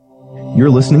You're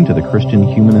listening to the Christian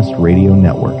Humanist Radio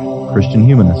Network,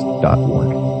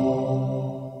 christianhumanist.org.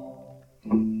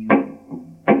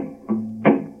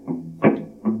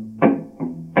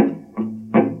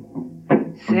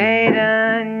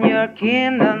 Satan, your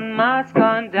kingdom must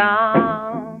come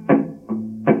down.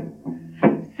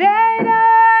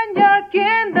 Satan, your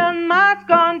kingdom must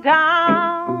come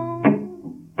down.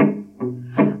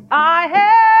 I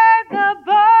heard the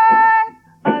voice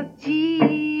of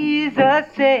Jesus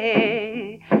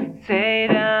say,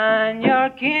 Satan, your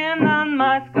kingdom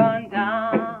must come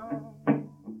down.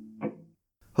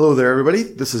 Hello there, everybody.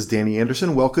 This is Danny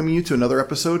Anderson. Welcoming you to another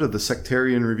episode of the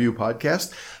Sectarian Review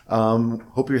Podcast.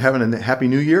 Hope you're having a happy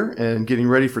new year and getting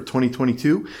ready for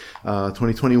 2022.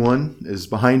 2021 is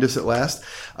behind us at last.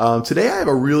 Today I have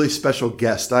a really special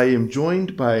guest. I am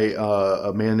joined by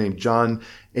a man named John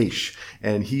Aish,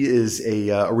 and he is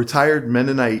a retired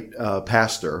Mennonite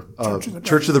pastor,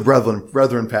 Church of the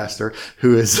Brethren pastor,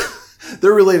 who is...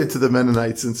 They're related to the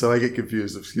Mennonites, and so I get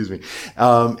confused. Excuse me.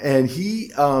 And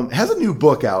he has a new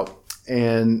book out,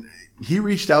 and he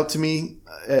reached out to me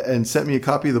and sent me a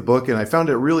copy of the book, and I found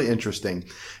it really interesting.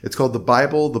 It's called The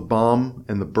Bible, the Bomb,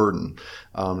 and the Burden.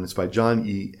 And it's by John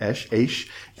Aish,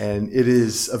 and it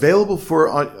is available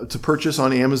to purchase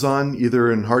on Amazon,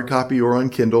 either in hard copy or on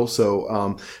Kindle.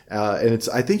 So, and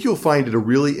I think you'll find it a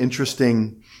really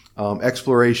interesting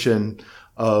exploration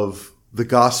of the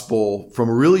gospel from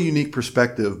a really unique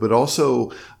perspective, but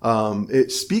also it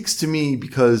speaks to me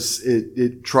because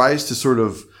it tries to sort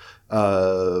of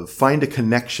find a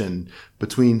connection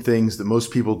between things that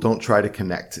most people don't try to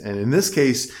connect. And in this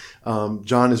case,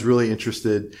 John is really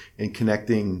interested in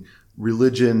connecting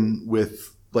religion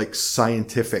with like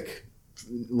scientific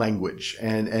language.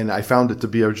 And I found it to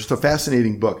be just a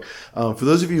fascinating book. For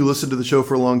those of you who listen to the show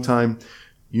for a long time,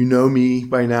 you know me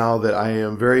by now that I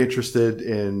am very interested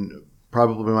in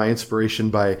probably my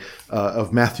inspiration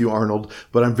of Matthew Arnold,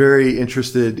 but I'm very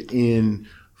interested in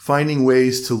finding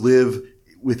ways to live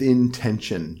within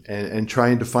tension and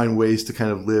trying to find ways to kind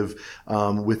of live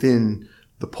within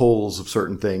the poles of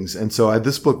certain things. And so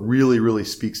this book really, really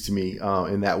speaks to me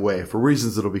in that way for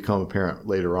reasons that'll become apparent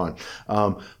later on.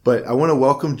 But I want to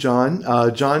welcome John.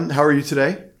 John, how are you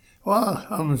today? Well,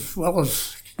 I'm as well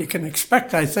as you can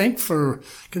expect, I think, for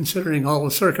considering all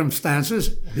the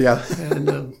circumstances. Yeah.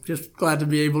 And just glad to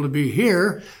be able to be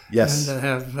here. Yes. And to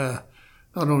have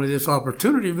not only this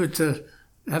opportunity, but to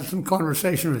have some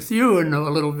conversation with you and know a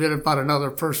little bit about another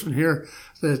person here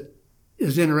that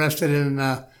is interested in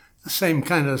the same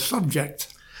kind of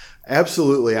subject.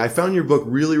 Absolutely. I found your book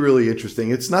really, really interesting.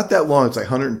 It's not that long. It's like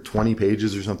 120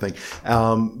 pages or something.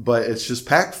 But it's just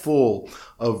packed full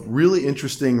of really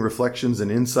interesting reflections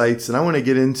and insights. And I want to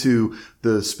get into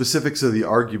the specifics of the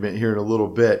argument here in a little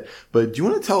bit. But do you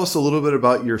want to tell us a little bit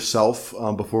about yourself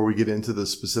before we get into the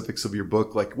specifics of your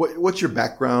book? Like what's your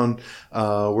background?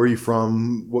 Where are you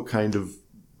from? What kind of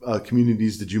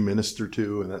communities did you minister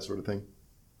to and that sort of thing?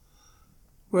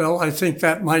 Well, I think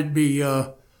that might be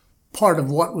part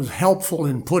of what was helpful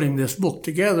in putting this book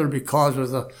together because of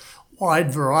the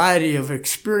wide variety of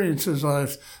experiences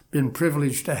I've been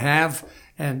privileged to have.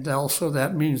 And also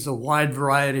that means the wide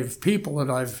variety of people that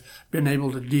I've been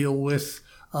able to deal with,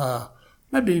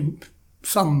 maybe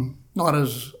some not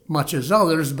as much as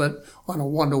others, but on a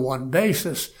one-to-one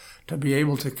basis, to be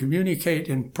able to communicate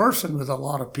in person with a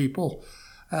lot of people,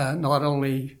 not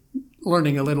only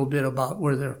learning a little bit about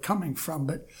where they're coming from,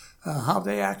 but how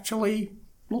they actually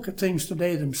look at things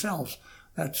today themselves.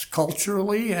 That's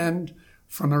culturally and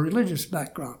from a religious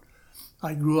background.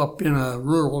 I grew up in a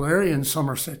rural area in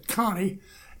Somerset County,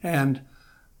 and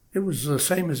it was the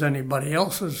same as anybody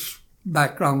else's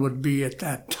background would be at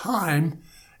that time.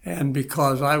 And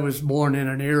because I was born in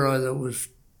an era that was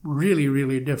really,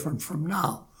 really different from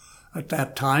now. At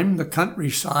that time, the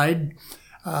countryside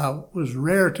was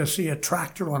rare to see a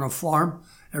tractor on a farm.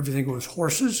 Everything was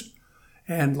horses.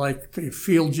 And like the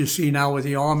fields you see now with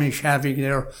the Amish having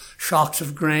their shocks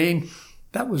of grain,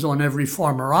 that was on every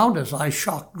farm around us. I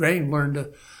learned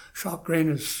to shock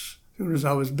grain as soon as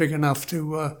I was big enough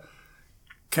to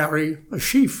carry a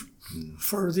sheaf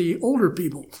for the older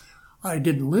people. I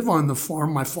didn't live on the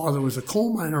farm. My father was a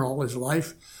coal miner all his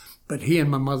life, but he and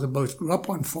my mother both grew up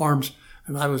on farms,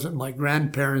 and I was at my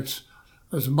grandparents'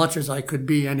 as much as I could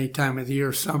be any time of the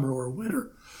year, summer or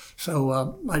winter.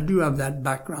 So I do have that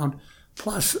background.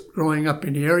 Plus, growing up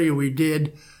in the area we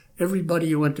did, everybody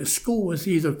you went to school with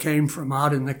either came from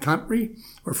out in the country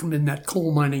or from in that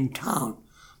coal mining town.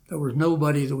 There was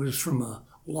nobody that was from a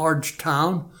large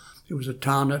town. It was a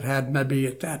town that had maybe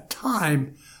at that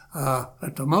time,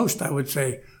 at the most, I would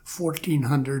say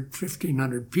 1,400,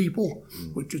 1,500 people,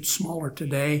 which is smaller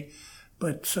today.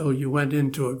 But so you went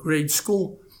into a grade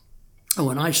school. And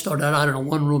when I started out in a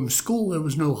one-room school, there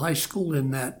was no high school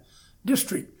in that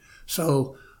district.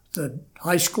 So the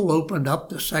high school opened up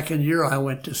the second year I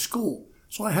went to school.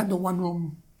 So I had the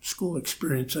one-room school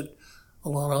experience that a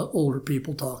lot of older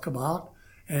people talk about,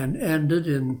 and ended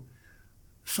in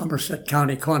Somerset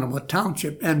County, Conemaugh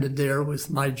Township, ended there with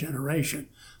my generation.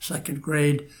 Second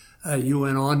grade, you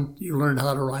went on, you learned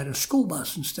how to ride a school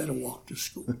bus instead of walk to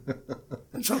school.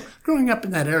 And so growing up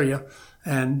in that area,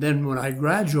 and then when I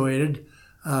graduated,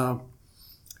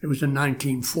 it was in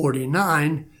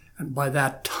 1949, and by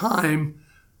that time,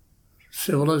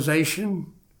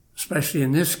 civilization, especially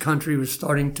in this country, was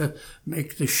starting to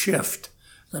make the shift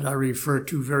that I refer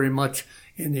to very much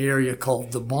in the area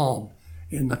called the Balm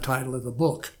in the title of the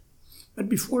book. But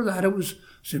before that, it was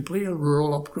simply a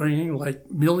rural upbringing like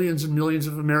millions and millions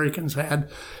of Americans had.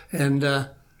 And I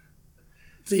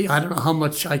don't know how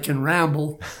much I can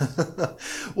ramble.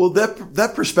 Well,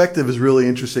 that perspective is really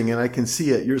interesting, and I can see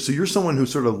it. You're someone who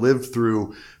sort of lived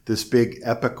through this big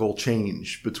epical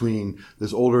change between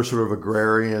this older sort of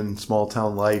agrarian small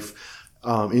town life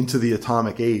into the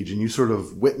atomic age, and you sort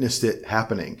of witnessed it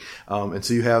happening. And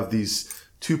so you have these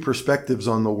two perspectives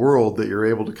on the world that you're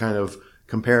able to kind of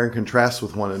compare and contrast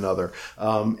with one another.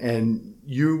 And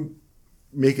you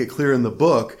make it clear in the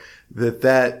book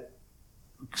that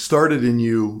started in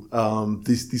you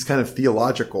these kind of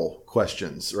theological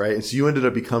questions, right? And so you ended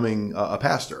up becoming a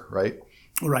pastor, right?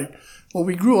 Right. Well,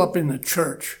 we grew up in the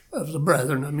Church of the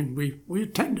Brethren. I mean, we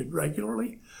attended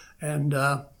regularly, and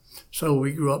so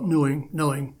we grew up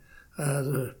knowing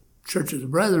the Church of the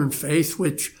Brethren faith,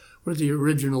 which were the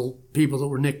original people that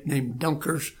were nicknamed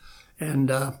Dunkers,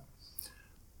 and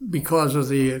because of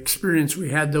the experience we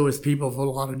had, though, with people of a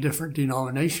lot of different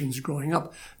denominations growing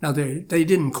up. Now, they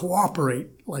didn't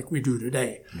cooperate like we do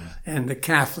today. Yeah. And the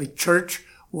Catholic Church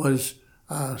was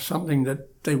something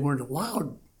that they weren't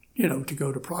allowed, to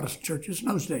go to Protestant churches in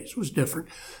those days. It was different.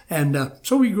 And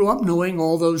so we grew up knowing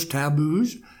all those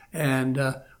taboos, and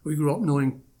we grew up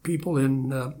knowing people in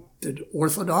the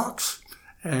Orthodox,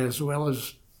 as well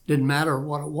as, didn't matter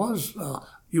what it was.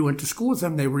 You went to school with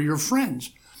them, they were your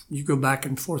friends. You go back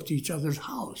and forth to each other's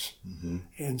house. Mm-hmm.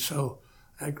 And so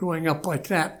growing up like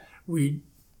that, we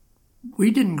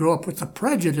didn't grow up with the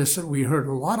prejudice that we heard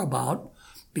a lot about,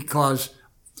 because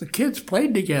the kids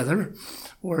played together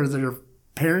where their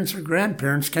parents or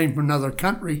grandparents came from another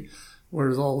country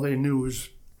where all they knew was,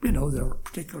 their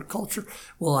particular culture.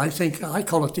 Well, I think I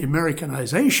call it the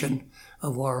Americanization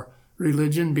of our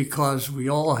religion, because we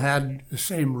all had the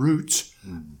same roots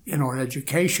in our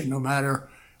education, no matter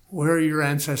where your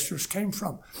ancestors came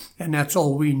from. And that's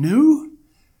all we knew.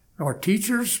 Our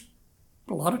teachers,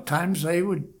 a lot of times they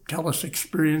would tell us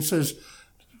experiences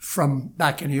from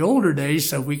back in the older days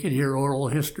so we could hear oral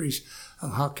histories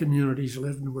of how communities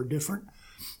lived and were different.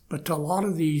 But to a lot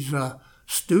of these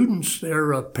students,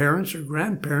 their parents or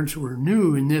grandparents who were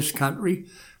new in this country,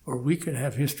 or we could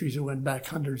have histories that went back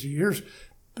hundreds of years,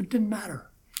 but it didn't matter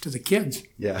to the kids.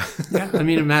 Yeah. Yeah, I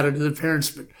mean, it mattered to the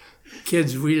parents, but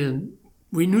kids, we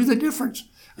knew the difference.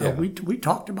 Yeah. We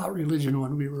talked about religion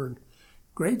when we were in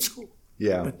grade school.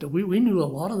 Yeah. But we knew a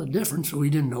lot of the difference, so we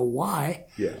didn't know why.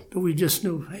 Yeah. But we just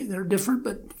knew, hey, they're different,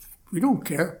 but we don't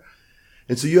care.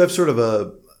 And so you have sort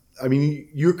of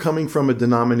you're coming from a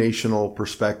denominational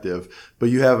perspective, but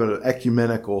you have an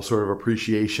ecumenical sort of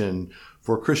appreciation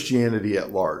for Christianity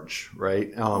at large,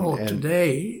 right?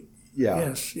 Today,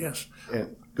 yeah. Yes.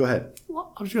 And go ahead.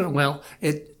 Well,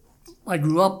 I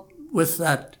grew up with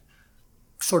that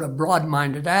sort of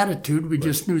broad-minded attitude. We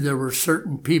just knew there were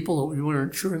certain people that we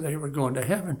weren't sure they were going to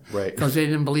heaven, right? Because they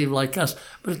didn't believe like us.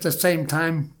 But at the same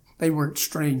time, they weren't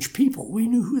strange people. We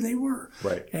knew who they were,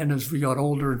 right? And as we got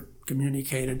older,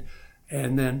 communicated,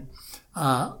 and then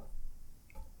I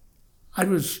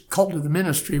was called to the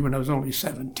ministry when I was only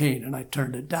 17, and I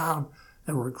turned it down.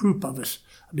 There were a group of us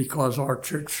because our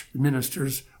church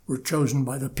ministers were chosen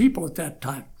by the people at that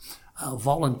time.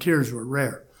 Volunteers were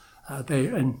rare.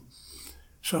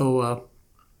 So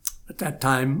at that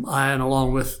time, I, and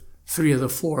along with 3 of the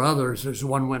 4 others, there's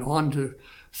one went on to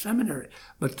seminary,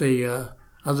 but the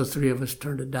other 3 of us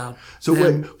turned it down.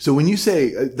 So when you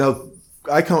say, now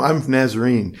I'm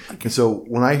Nazarene, okay. And so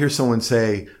when I hear someone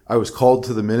say, I was called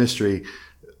to the ministry,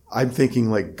 I'm thinking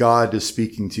like God is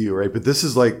speaking to you, right? But this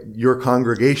is like your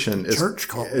congregation is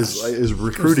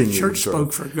recruiting you. The church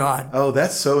spoke for God. Oh,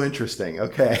 that's so interesting.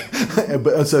 Okay,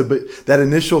 but that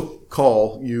initial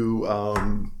call you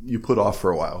put off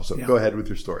for a while. So Go ahead with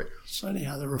your story. So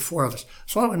anyhow, there were 4 of us.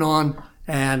 So I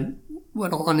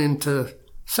went on into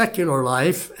secular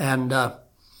life, and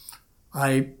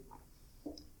I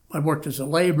I worked as a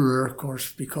laborer, of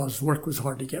course, because work was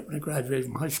hard to get when I graduated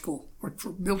from high school. Worked for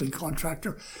a building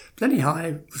contractor. But anyhow,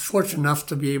 I was fortunate enough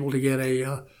to be able to get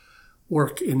a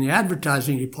work in the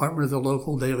advertising department of the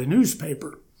local daily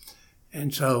newspaper.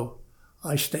 And so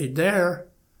I stayed there,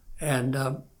 and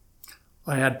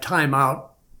I had time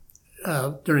out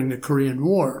during the Korean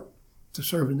War to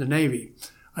serve in the Navy.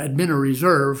 I had been a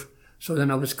reserve, so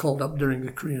then I was called up during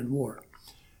the Korean War.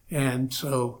 And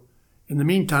so in the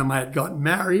meantime, I had gotten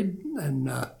married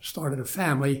and started a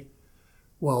family.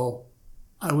 Well,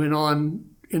 I went on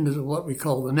into what we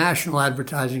call the National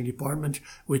Advertising Department,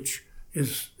 which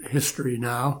is history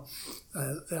now.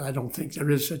 I don't think there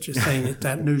is such a thing at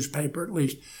that newspaper, at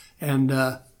least. And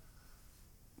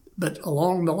but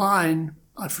along the line,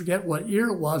 I forget what year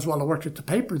it was, while I worked at the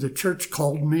paper, the church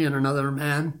called me and another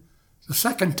man the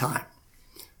second time.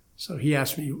 So he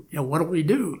asked me, what do we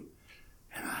do?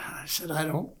 And I said, I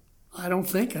don't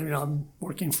think. I'm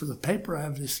working for the paper. I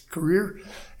have this career.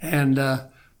 And, I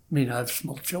have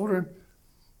small children.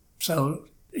 So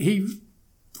he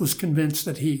was convinced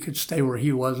that he could stay where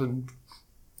he was, and,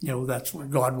 that's where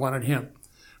God wanted him.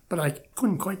 But I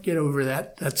couldn't quite get over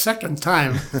that second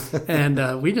time.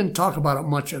 And we didn't talk about it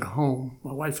much at home,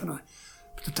 my wife and I.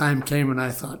 But the time came and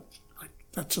I thought,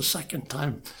 that's the second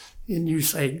time. And you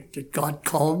say, did God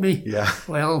call me? Yeah.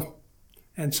 Well,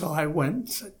 and so I went and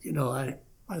said,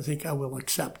 I think I will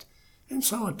accept. And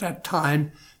so at that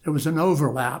time, there was an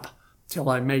overlap till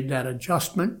I made that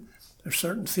adjustment. There's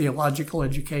certain theological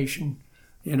education,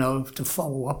 to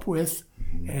follow up with,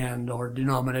 and our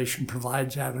denomination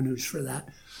provides avenues for that.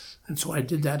 And so I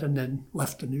did that and then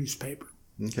left the newspaper.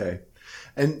 Okay.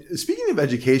 And speaking of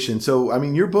education, so,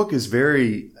 your book is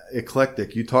very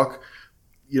eclectic. You talk,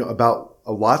 about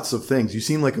lots of things. You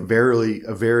seem like a very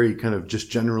kind of just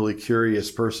generally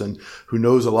curious person who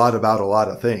knows a lot about a lot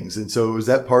of things. And so was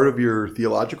that part of your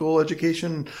theological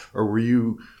education, or were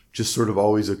you just sort of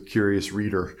always a curious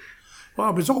reader? Well,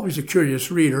 I was always a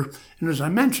curious reader. And as I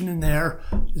mentioned in there,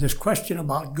 this question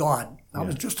about God. I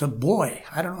was just a boy.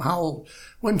 I don't know how old.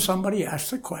 When somebody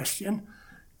asked the question,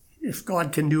 if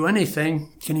God can do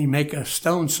anything, can he make a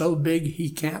stone so big he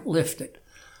can't lift it?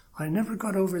 I never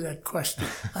got over that question.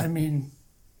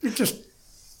 It just,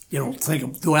 you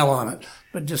don't dwell on it,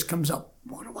 but it just comes up.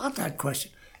 What about that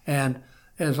question? And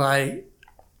as I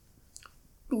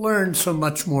learned so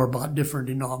much more about different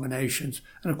denominations,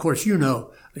 and of course,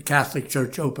 the Catholic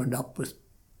Church opened up with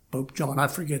Pope John, I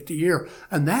forget the year,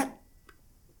 and that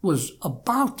was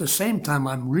about the same time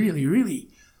I'm really, really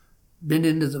been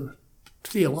into the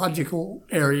theological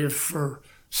areas for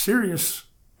serious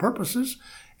purposes.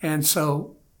 And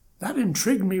so that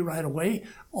intrigued me right away,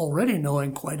 already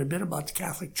knowing quite a bit about the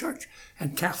Catholic Church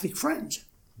and Catholic friends.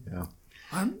 Yeah.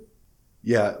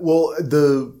 Yeah. Well,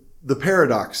 the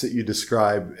paradox that you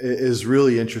describe is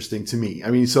really interesting to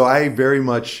me. So I very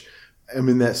much am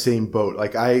in that same boat.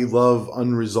 Like, I love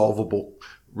unresolvable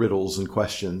riddles and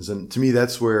questions. And to me,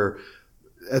 that's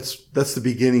the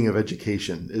beginning of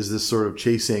education, is this sort of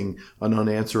chasing an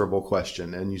unanswerable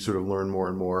question. And you sort of learn more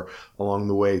and more along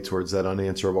the way towards that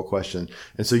unanswerable question.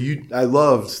 And so I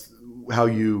loved how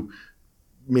you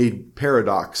made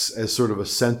paradox as sort of a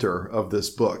center of this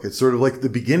book. It's sort of like the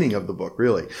beginning of the book,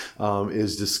 really,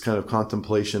 is this kind of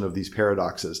contemplation of these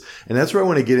paradoxes. And that's where I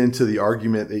want to get into the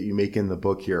argument that you make in the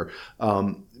book here.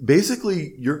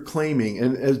 Basically, you're claiming,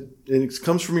 and it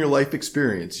comes from your life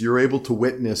experience, you're able to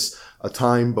witness a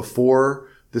time before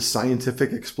this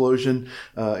scientific explosion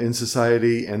in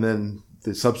society, and then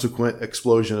the subsequent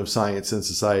explosion of science in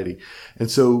society. And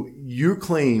so you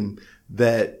claim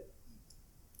that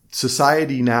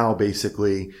society now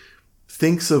basically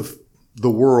thinks of the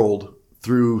world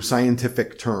through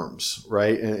scientific terms,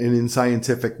 right? And in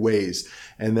scientific ways.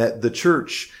 And that the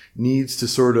church needs to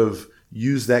sort of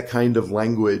use that kind of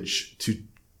language to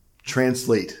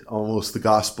translate almost the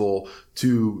gospel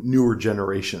to newer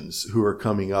generations who are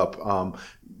coming up,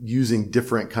 using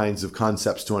different kinds of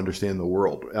concepts to understand the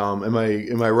world. Am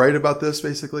I right about this,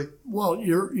 basically? Well,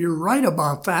 you're right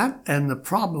about that. And the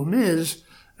problem is,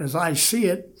 as I see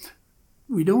it,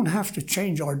 we don't have to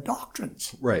change our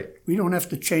doctrines. Right. We don't have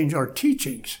to change our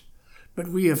teachings. But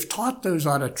we have taught those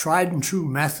out of tried and true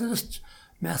methods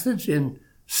in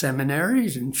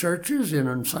seminaries, in churches,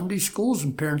 in Sunday schools,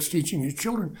 and parents teaching their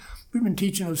children. We've been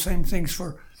teaching those same things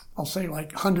for, I'll say,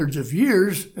 like hundreds of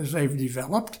years as they've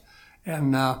developed.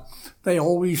 And they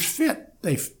always fit.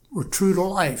 They were true to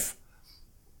life.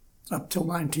 Up till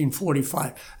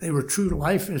 1945. They were true to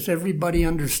life as everybody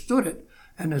understood it.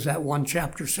 And as that one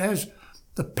chapter says,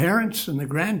 the parents and the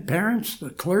grandparents,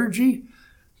 the clergy,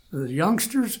 the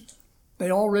youngsters, they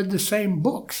all read the same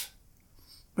books.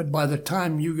 But by the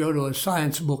time you go to a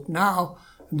science book now,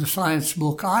 and the science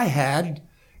book I had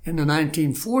in the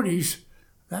 1940s,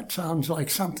 that sounds like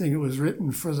something that was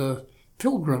written for the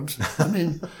Pilgrims. I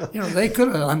mean, they could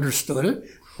have understood it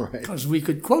because we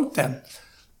could quote them.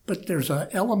 But there's an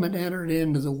element entered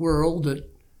into the world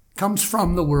that comes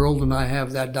from the world, and I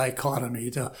have that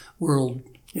dichotomy, the world,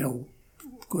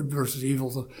 good versus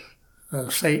evil,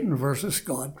 Satan versus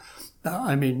God.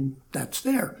 That's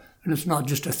there. And it's not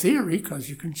just a theory, because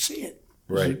you can see it.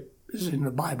 Right. This is in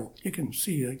the Bible. You can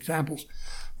see examples.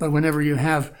 But whenever you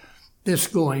have this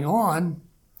going on,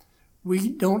 we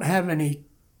don't have any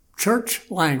church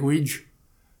language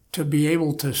to be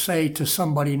able to say to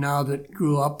somebody now that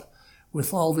grew up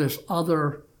with all this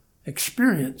other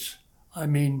experience. I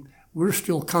mean, we're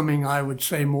still coming, I would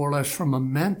say, more or less from a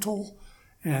mental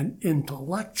and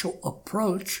intellectual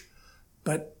approach,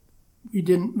 but we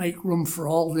didn't make room for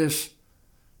all this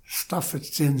stuff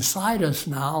that's inside us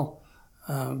now,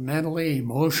 mentally,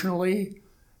 emotionally,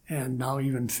 and now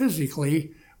even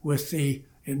physically with the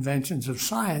inventions of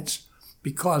science,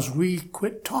 because we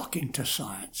quit talking to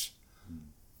science.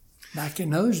 Back in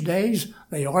those days,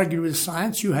 they argued with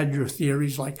science. You had your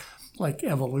theories like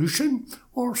evolution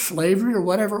or slavery or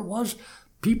whatever it was.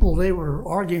 People, they were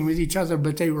arguing with each other,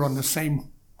 but they were on the same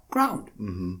ground.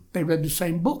 Mm-hmm. They read the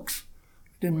same books.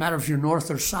 It didn't matter if you're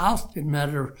north or south. It didn't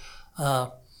matter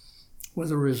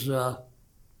whether it was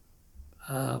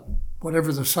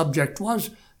whatever the subject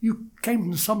was. You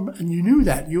came from and you knew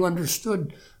that. You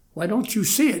understood. Why don't you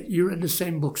see it? You read the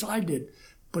same books I did.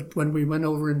 But when we went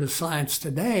over into science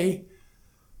today,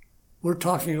 we're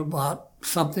talking about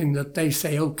something that they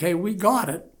say, okay, we got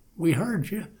it. We heard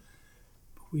you.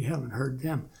 But we haven't heard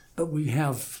them. But we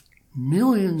have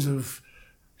millions of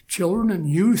children and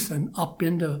youth and up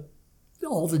into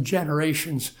all the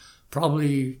generations,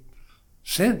 probably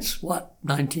since,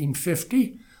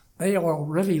 1950, they are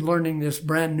already learning this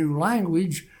brand new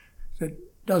language that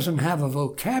doesn't have a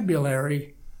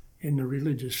vocabulary in the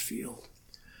religious field.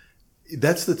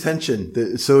 That's the tension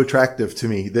that's so attractive to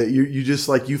me, that you just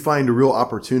you find a real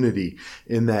opportunity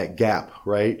in that gap,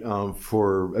 right?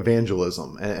 For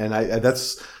evangelism. And I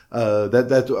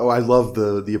love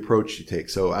the approach you take.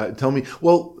 So tell me,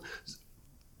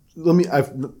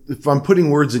 if I'm putting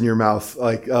words in your mouth,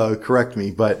 correct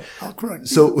me, but I'll correct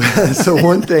you. So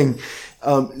one thing,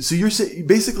 so you're saying,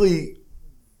 basically,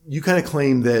 you kind of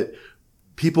claim that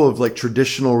people of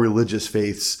traditional religious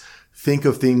faiths think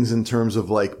of things in terms of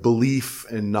belief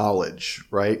and knowledge,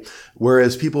 right?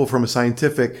 Whereas people from a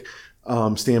scientific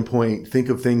standpoint think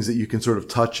of things that you can sort of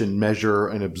touch and measure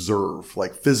and observe,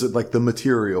 like the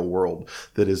material world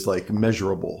that is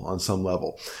measurable on some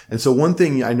level. And so one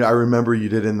thing I remember you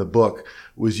did in the book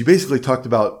was you basically talked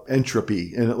about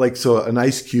entropy, and so an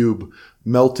ice cube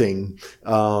melting,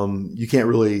 you can't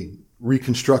really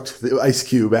reconstruct the ice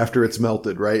cube after it's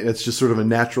melted, right? It's just sort of a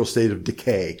natural state of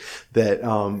decay that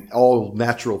all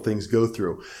natural things go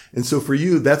through. And so for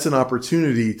you, that's an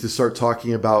opportunity to start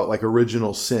talking about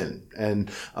original sin and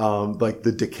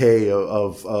the decay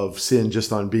of sin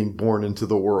just on being born into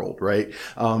the world, right?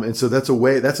 And so that's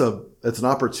an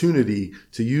opportunity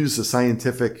to use a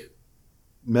scientific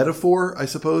metaphor, I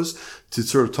suppose, to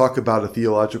sort of talk about a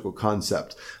theological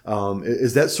concept.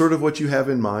 Is that sort of what you have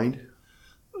in mind?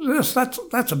 Yes,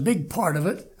 that's a big part of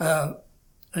it. A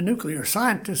nuclear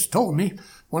scientist told me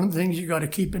one of the things you got to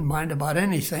keep in mind about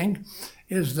anything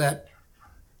is that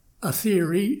a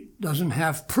theory doesn't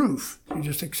have proof. You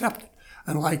just accept it.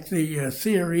 And like the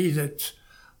theory that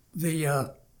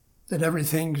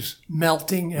everything's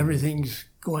melting, everything's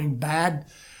going bad,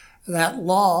 that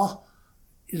law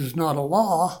is not a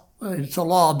law. It's a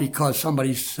law because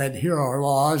somebody said, here are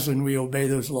laws, and we obey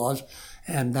those laws.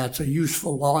 And that's a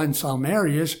useful law in some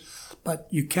areas, but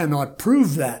you cannot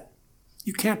prove that.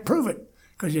 You can't prove it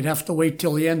because you'd have to wait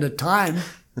till the end of time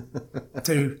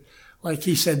to, like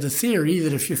he said, the theory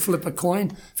that if you flip a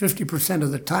coin, 50%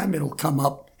 of the time it'll come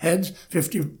up heads,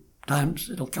 50 times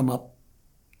it'll come up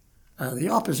the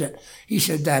opposite. He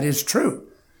said that is true,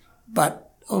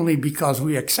 but only because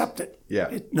we accept it.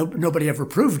 Yeah. Nobody ever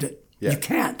proved it. Yeah. You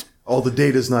can't. All the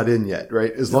data's not in yet,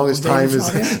 right? As long as time is...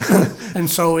 And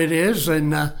so it is,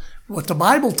 and what the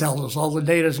Bible tells us, all the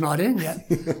data's not in yet.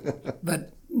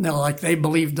 But, they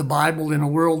believed the Bible in a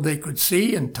world they could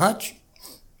see and touch.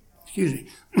 Excuse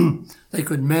me. They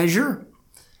could measure.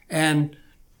 And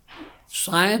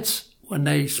science, when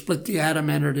they split the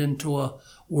atom, entered into a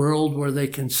world where they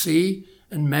can see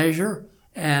and measure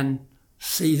and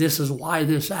see this is why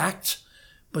this acts.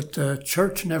 But the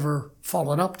church never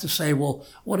followed up to say, well,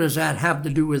 what does that have to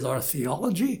do with our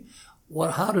theology?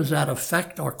 How does that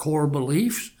affect our core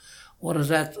beliefs? What does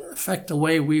that affect the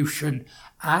way we should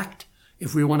act?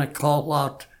 If we want to call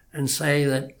out and say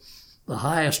that the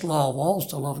highest law of all is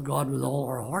to love God with all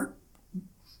our heart,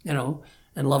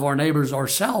 and love our neighbors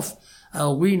ourselves,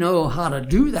 we know how to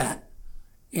do that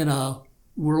in a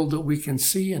world that we can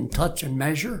see and touch and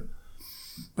measure.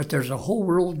 But there's a whole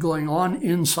world going on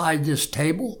inside this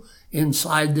table,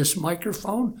 inside this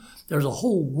microphone. There's a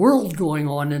whole world going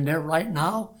on in there right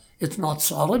now. It's not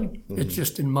solid. It's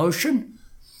just in motion.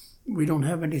 We don't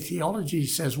have any theology that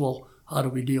says, well, how do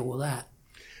we deal with that?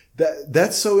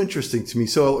 That's so interesting to me.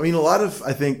 So, I mean, a lot of,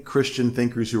 I think, Christian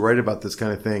thinkers who write about this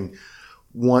kind of thing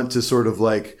want to sort of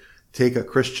like take a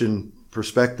Christian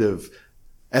perspective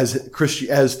as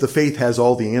the faith has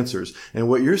all the answers. And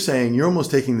what you're saying, you're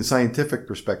almost taking the scientific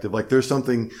perspective. Like there's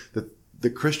something that the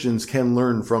Christians can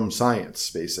learn from science,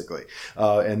 basically.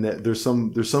 And that there's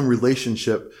some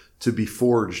relationship to be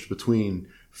forged between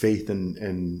faith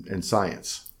and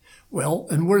science. Well,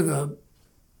 and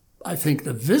I think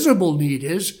the visible need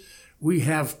is we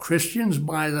have Christians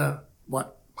by the,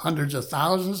 hundreds of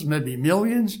thousands, maybe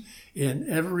millions in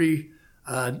every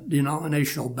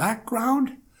denominational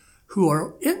background who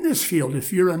are in this field.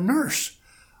 If you're a nurse,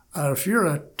 if you're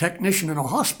a technician in a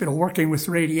hospital working with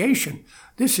radiation,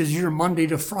 this is your Monday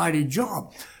to Friday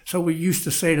job. So we used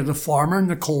to say to the farmer and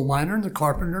the coal miner and the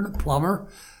carpenter and the plumber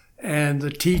and the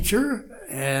teacher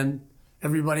and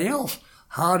everybody else,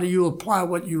 how do you apply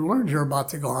what you learned here about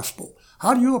the gospel?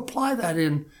 How do you apply that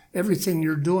in everything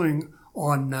you're doing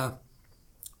on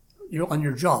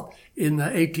your job? In the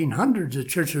 1800s, the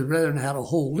Church of the Brethren had a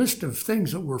whole list of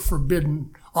things that were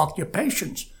forbidden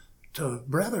occupations to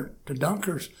brethren, to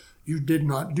dunkers. You did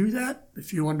not do that.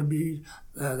 If you want to be,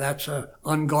 that's an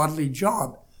ungodly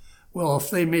job. Well, if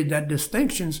they made that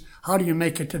distinctions, how do you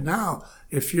make it to now?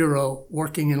 If you're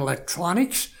working in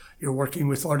electronics, you're working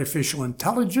with artificial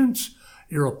intelligence,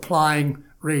 you're applying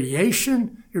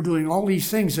radiation, you're doing all these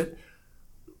things that,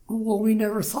 well, we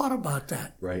never thought about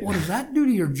that. Right. What does that do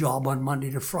to your job on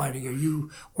Monday to Friday? Are you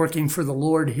working for the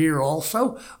Lord here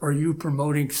also? Or are you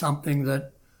promoting something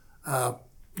that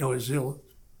is ill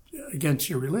against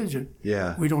your religion?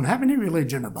 Yeah. We don't have any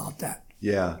religion about that.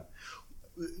 Yeah.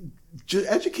 Just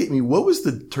educate me. What was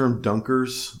the term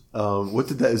dunkers?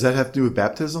 Does that have to do with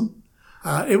baptism?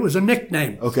 It was a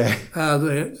nickname. Okay.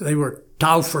 They were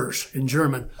Taufers in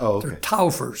German. Oh, okay. They're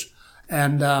Taufers.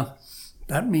 And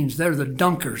that means they're the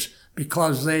dunkers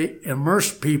because they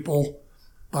immerse people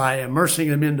by immersing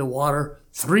them into water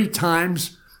 3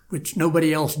 times, which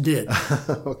nobody else did.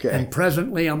 Okay. And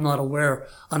presently, I'm not aware,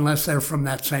 unless they're from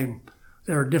that same,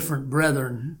 they're a different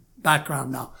brethren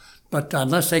background now. But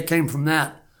unless they came from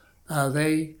that,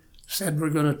 they said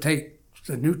we're going to take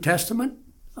the New Testament,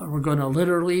 we're going to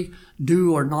literally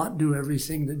do or not do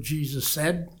everything that Jesus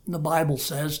said, and the Bible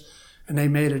says, and they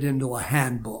made it into a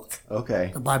handbook.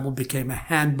 Okay. The Bible became a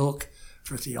handbook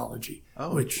for theology,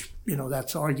 which,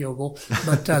 that's arguable,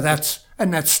 but that's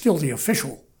still the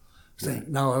official thing. Right.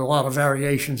 Now, a lot of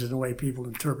variations in the way people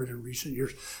interpret in recent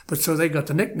years. But so they got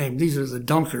the nickname. These are the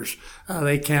dunkers.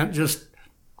 They can't just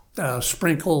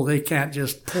sprinkle. They can't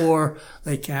just pour.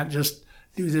 They can't just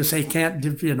do this. They can't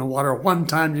dip you in the water 1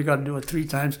 time. You got to do it 3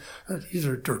 times. These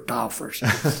are Taufers.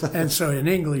 And so in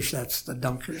English, that's the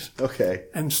dunkers. Okay.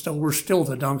 And so we're still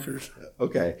the dunkers.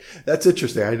 Okay. That's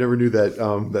interesting. I never knew that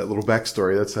that little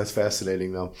backstory. That's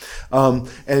fascinating, though.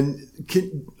 And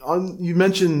you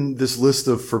mentioned this list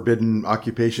of forbidden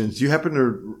occupations. Do you happen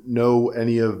to know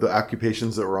any of the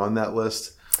occupations that were on that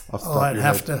list? I'd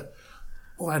have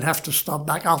to stop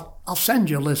back. I'll send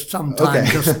you a list sometime.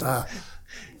 Okay.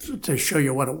 Just to show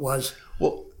you what it was.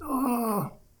 Well,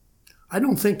 I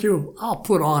don't think you're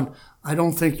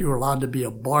allowed to be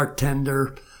a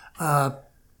bartender.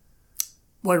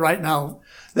 Right now,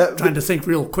 trying to think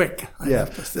real quick.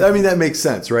 That makes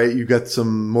sense, right? You've got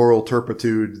some moral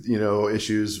turpitude,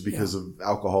 issues because of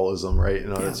alcoholism, right?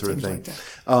 And all that sort of thing.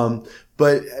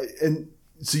 Like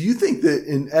so you think that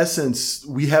in essence,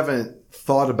 we haven't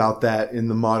thought about that in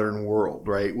the modern world,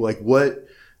 right?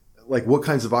 What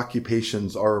kinds of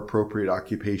occupations are appropriate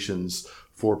occupations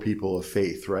for people of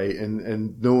faith, right?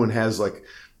 And no one has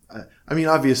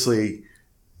obviously,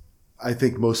 I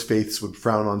think most faiths would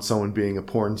frown on someone being a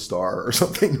porn star or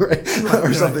something, right?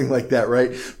 Or something like that,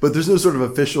 right? But there's no sort of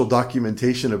official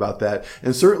documentation about that.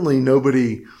 And certainly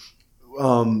nobody,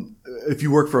 if you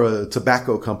work for a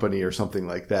tobacco company or something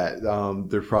like that,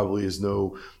 there probably is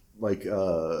no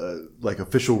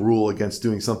official rule against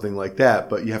doing something like that,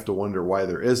 but you have to wonder why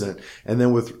there isn't. And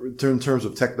then in terms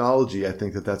of technology, I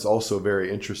think that's also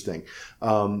very interesting.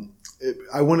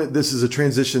 This is a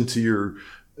transition to your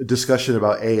discussion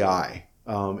about AI,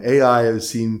 AI is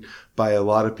seen by a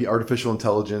lot of people, artificial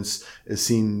intelligence is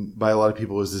seen by a lot of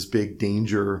people as this big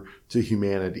danger to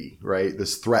humanity, right?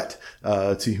 This threat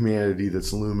to humanity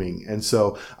that's looming. And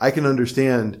so I can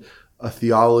understand a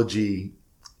theology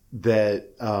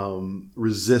that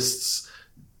resists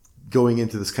going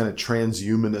into this kind of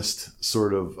transhumanist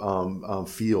sort of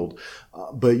field.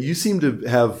 But you seem to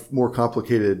have more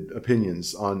complicated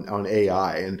opinions on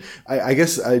AI. And I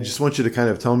guess I just want you to kind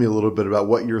of tell me a little bit about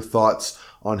what your thoughts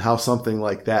on how something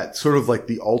like that, sort of like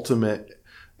the ultimate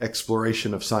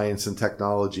exploration of science and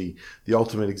technology, the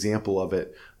ultimate example of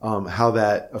it, how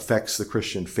that affects the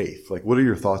Christian faith. Like, what are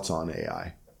your thoughts on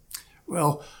AI?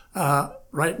 Well,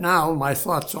 right now, my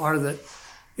thoughts are that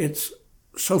it's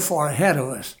so far ahead of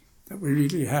us that we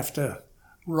really have to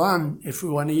run if we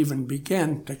want to even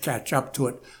begin to catch up to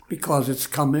it, because it's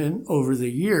come in over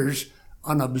the years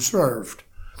unobserved.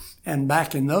 And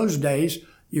back in those days,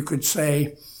 you could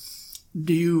say,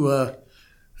 do you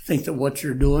think that what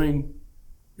you're doing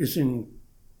is in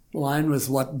line with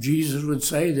what Jesus would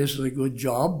say? This is a good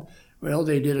job. Well,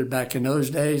 they did it back in those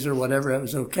days or whatever, it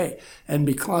was okay. And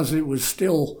because it was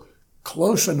still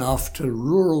close enough to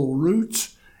rural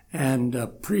roots and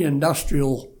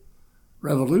pre-industrial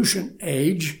revolution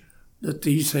age, that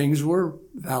these things were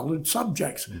valid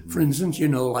subjects. Mm-hmm. For instance,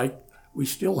 like we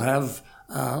still have,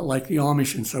 like the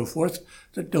Amish and so forth,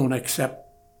 that don't accept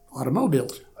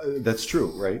automobiles. That's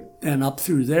true, right? And up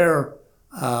through their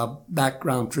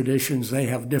background traditions, they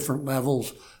have different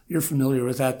levels. You're familiar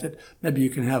with that maybe you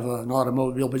can have an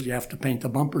automobile, but you have to paint the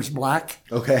bumpers black.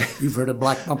 Okay. You've heard of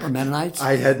black bumper Mennonites?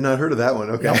 I had not heard of that one.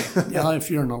 Okay. Yeah, if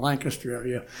you're in the Lancaster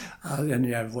area, then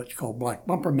you have what you call black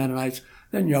bumper Mennonites.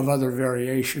 Then you have other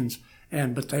variations,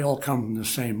 but they all come from the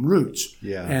same roots.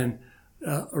 Yeah. And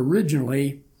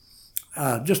originally,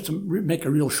 just to make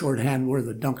a real shorthand where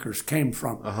the Dunkers came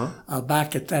from,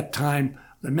 back at that time,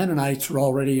 the Mennonites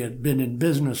had been in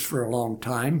business for a long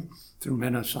time through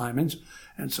Menno Simons,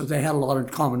 and so they had a lot in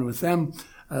common with them.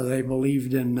 They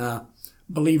believed in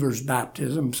believers'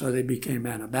 baptism, so they became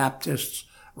Anabaptists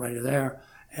right there.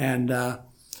 And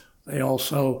they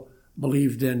also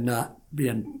believed in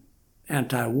being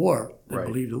anti-war. They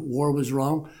believed that war was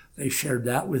wrong. They shared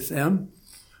that with them.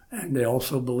 And they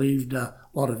also believed a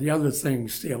lot of the other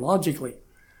things theologically.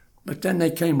 But then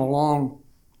they came along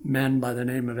men by the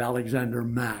name of Alexander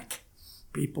Mack,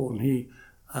 people, and he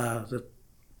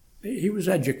was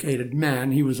an educated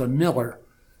man. He was a miller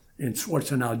in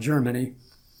Schwarzenau, Germany,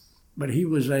 but he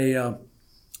was a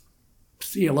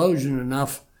theologian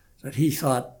enough that he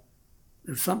thought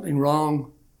there's something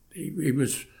wrong. He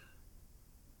was,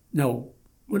 it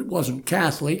wasn't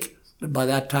Catholic, but by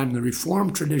that time the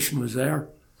Reformed tradition was there.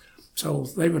 So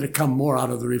they would have come more out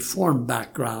of the Reformed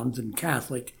background than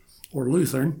Catholic or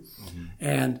Lutheran. Mm-hmm.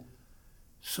 And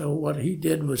so what he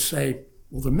did was say,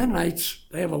 well, the Mennonites,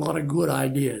 they have a lot of good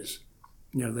ideas.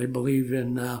 They believe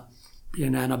in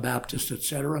being Anabaptist,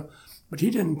 etc. But he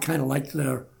didn't kind of like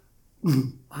their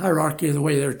hierarchy of the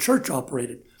way their church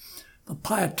operated. The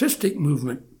pietistic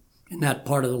movement in that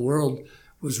part of the world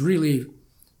was really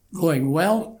going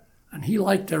well, and he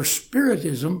liked their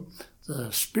spiritism,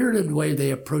 the spirited way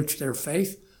they approached their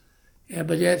faith.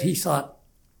 But yet he thought,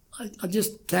 I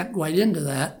just can't quite into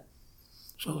that.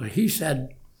 So he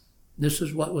said, this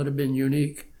is what would have been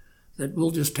unique, that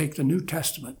we'll just take the New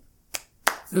Testament.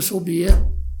 This will be it.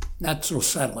 That'll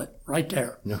settle it right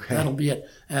there. Okay. That'll be it.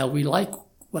 We like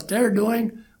what they're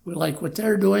doing. We like what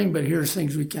they're doing, but here's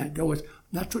things we can't go with. And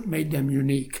that's what made them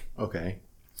unique. Okay.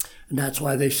 And that's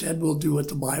why they said, we'll do what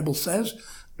the Bible says.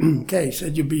 Okay, he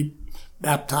said you'll be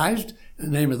baptized in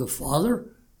the name of the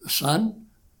Father, the Son,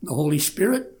 the Holy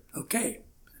Spirit. Okay,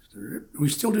 we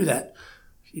still do that.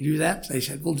 You do that? They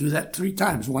said, we'll do that 3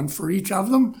 times, one for each of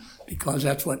them, because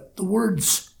that's what the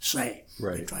words say.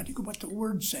 Right. They tried to go what the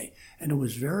words say. And it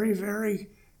was very, very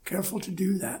careful to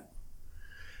do that.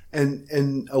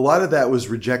 And a lot of that was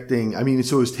rejecting,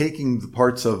 so it was taking the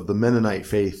parts of the Mennonite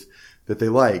faith that they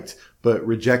liked, but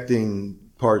rejecting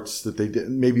parts that they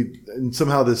didn't, maybe, and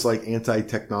somehow this like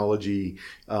anti-technology,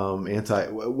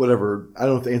 whatever, I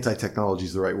don't know if anti-technology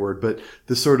is the right word, but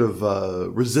this sort of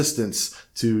resistance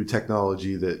to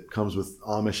technology that comes with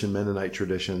Amish and Mennonite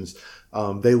traditions,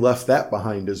 they left that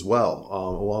behind as well,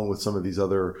 along with some of these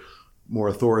other more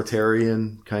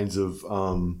authoritarian kinds of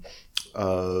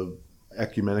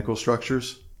ecumenical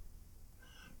structures.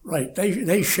 Right.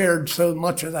 They shared so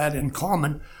much of that in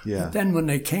common. Yeah. But then when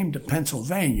they came to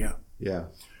Pennsylvania, yeah,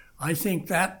 I think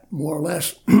that more or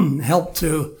less helped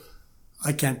to,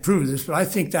 I can't prove this, but I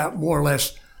think that more or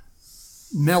less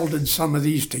melded some of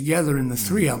these together in the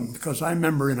 3 of them, because I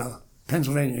remember in a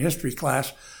Pennsylvania history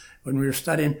class, when we were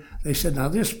studying, they said, now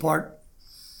this part,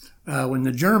 when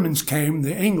the Germans came,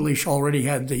 the English already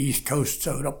had the East Coast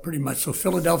sewed up pretty much. So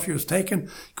Philadelphia was taken,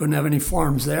 couldn't have any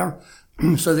farms there.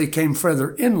 So they came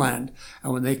further inland.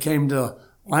 And when they came to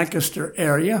Lancaster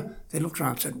area, they looked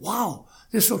around and said, wow,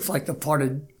 this looks like the part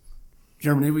of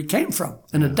Germany we came from.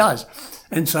 And it does.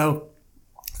 And so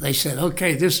they said,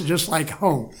 okay, this is just like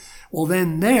home. Well,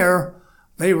 then there,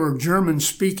 they were German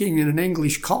speaking in an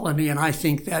English colony, and I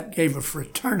think that gave a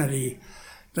fraternity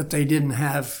that they didn't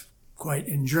have quite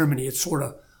in Germany. It's sort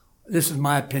of, this is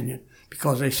my opinion,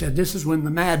 because they said this is when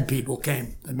the mad people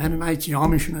came, the Mennonites, the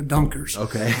Amish, and the Dunkers.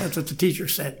 Okay. That's what the teacher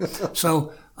said.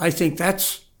 So I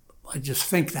just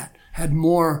think that had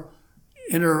more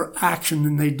interaction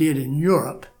than they did in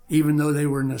Europe, even though they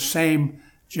were in the same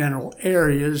general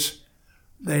areas.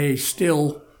 They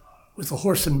still, with a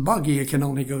horse and buggy, it can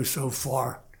only go so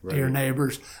far to your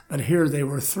neighbors. But here they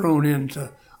were thrown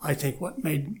into, I think, what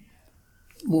made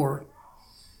more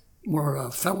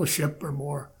fellowship or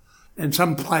more. And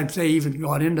sometimes they even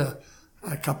got into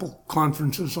a couple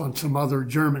conferences on some other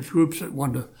German groups that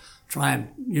wanted to try and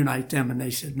unite them, and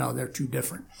they said, no, they're too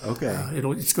different. Okay.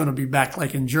 It's going to be back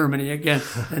like in Germany again.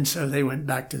 And so they went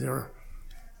back to their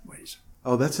ways.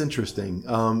 Oh, that's interesting.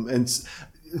 And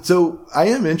so I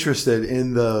am interested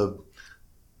in the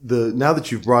now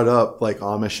that you've brought up like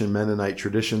Amish and Mennonite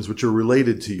traditions, which are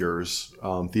related to yours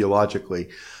theologically,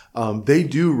 they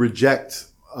do reject.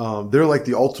 They're like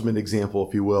the ultimate example,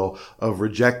 if you will, of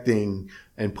rejecting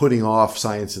and putting off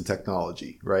science and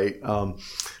technology, right?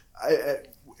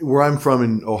 Where I'm from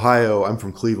in Ohio, I'm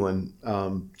from Cleveland.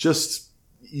 Just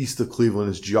east of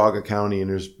Cleveland is Geauga County, and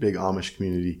there's a big Amish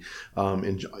community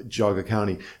in Geauga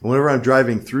County. And whenever I'm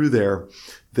driving through there,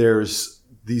 there's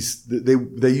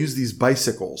they use these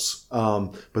bicycles,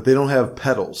 but they don't have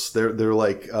pedals. They're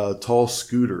like tall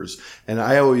scooters. And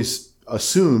I always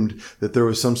assumed that there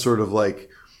was some sort of like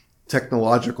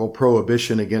technological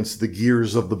prohibition against the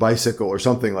gears of the bicycle or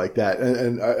something like that.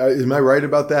 And am I right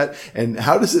about that? And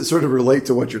how does it sort of relate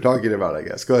to what you're talking about, I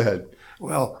guess? Go ahead.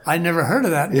 Well, I never heard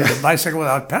of that. Yeah. A bicycle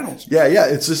without pedals. Yeah.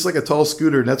 It's just like a tall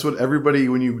scooter. And that's what everybody,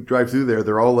 when you drive through there,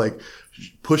 they're all like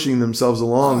pushing themselves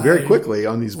along very quickly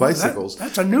on these bicycles.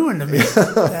 That's a new one to me.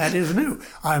 That is new.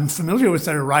 I'm familiar with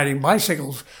their riding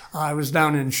bicycles. I was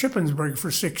down in Shippensburg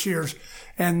for 6 years,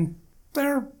 and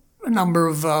there are a number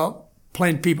of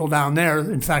plain people down there.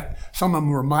 In fact, some of them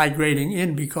were migrating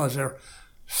in because they're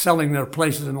selling their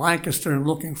places in Lancaster and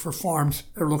looking for farms.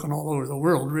 They're looking all over the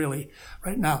world, really,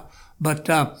 right now. But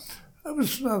it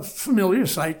was a familiar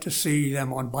sight to see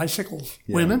them on bicycles.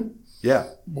 Yeah. Women,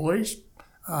 boys,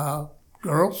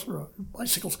 girls,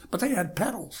 bicycles, but they had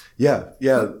pedals. Yeah.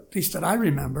 At least that I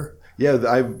remember. Yeah,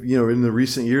 in the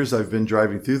recent years, I've been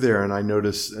driving through there, and I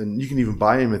noticed, and you can even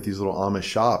buy them at these little Amish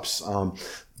shops,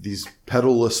 these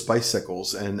pedalless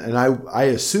bicycles. And I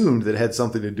assumed that it had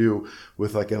something to do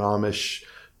with like an Amish,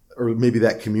 or maybe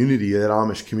that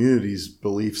Amish community's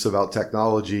beliefs about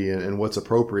technology and what's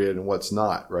appropriate and what's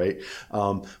not, right?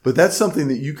 But that's something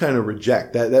that you kind of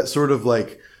reject. That sort of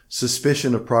like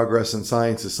suspicion of progress in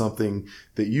science is something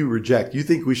that you reject. You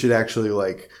think we should actually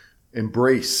like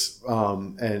embrace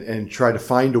and try to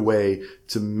find a way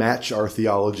to match our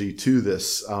theology to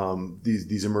this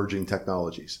these emerging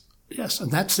technologies. Yes,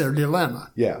 and that's their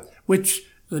dilemma. Yeah. Which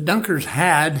the Dunkers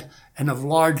had and have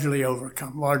largely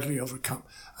overcome.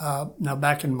 Now,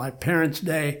 back in my parents'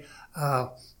 day,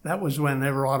 that was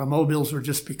whenever automobiles were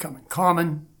just becoming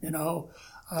common,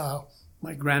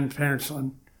 My grandparents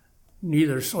on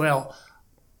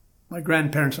my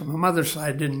grandparents on my mother's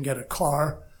side didn't get a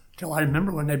car till I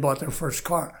remember when they bought their first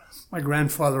car. My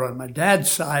grandfather on my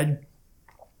dad's side,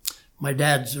 my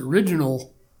dad's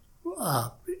original,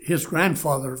 his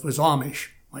grandfather was Amish.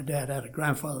 My dad had a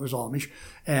grandfather who was Amish,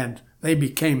 and they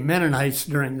became Mennonites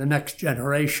during the next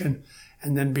generation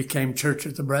and then became Church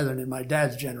of the Brethren in my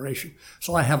dad's generation.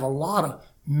 So I have a lot of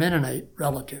Mennonite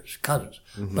relatives, cousins,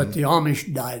 but the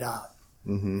Amish died out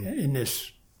in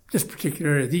this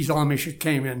particular area. These Amish that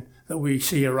came in that we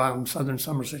see around southern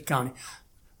Somerset County,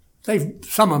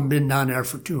 some of them been down there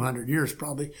for 200 years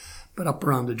probably, but up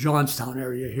around the Johnstown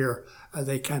area here,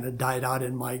 they kind of died out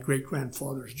in my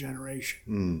great-grandfather's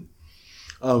generation.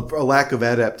 For a lack of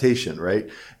adaptation, right?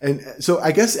 And so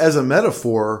I guess as a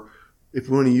metaphor, if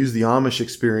we want to use the Amish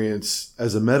experience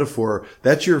as a metaphor,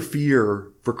 that's your fear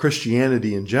for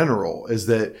Christianity in general, is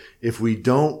that if we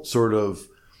don't sort of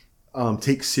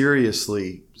take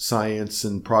seriously science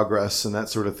and progress and that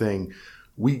sort of thing,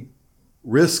 we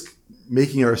risk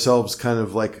making ourselves kind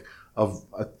of like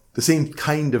the same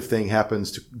kind of thing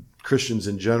happens to Christians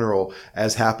in general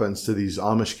as happens to these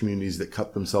Amish communities that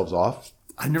cut themselves off.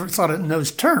 I never thought it in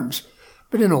those terms.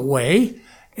 But in a way,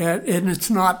 and it's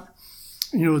not,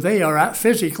 they are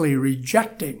physically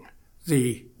rejecting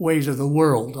the ways of the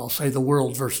world. I'll say the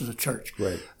world versus the church.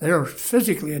 Right. They're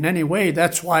physically, in any way,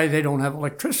 that's why they don't have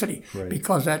electricity, right.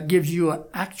 because that gives you an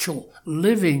actual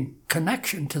living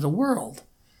connection to the world.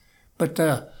 But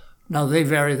now they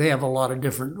vary. They have a lot of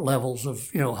different levels of,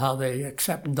 how they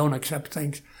accept and don't accept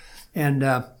things. And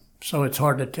so it's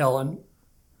hard to tell. And,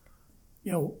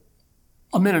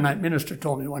 a Mennonite minister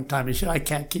told me one time, he said, I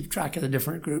can't keep track of the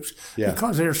different groups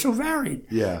because they're so varied.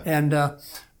 Yeah. And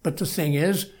but the thing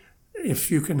is,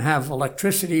 if you can have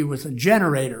electricity with a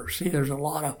generator, see, there's a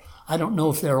lot of, I don't know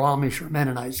if they're Amish or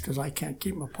Mennonites because I can't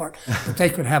keep them apart, but they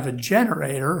could have a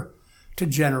generator to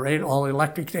generate all the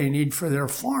electric they need for their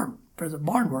farm, for the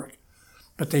barn work.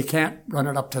 But they can't run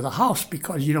it up to the house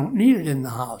because you don't need it in the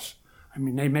house. I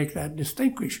mean, they make that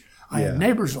distinguish. I had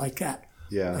neighbors like that.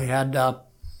 Yeah.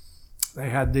 They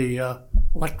had the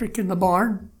electric in the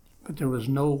barn, but there was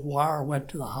no wire went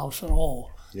to the house at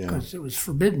all because it was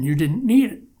forbidden. You didn't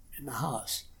need it in the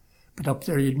house. But up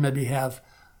there you'd maybe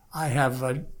I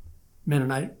have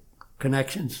Mennonite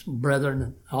connections, brethren,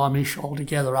 and Amish all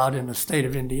together out in the state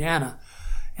of Indiana.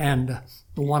 And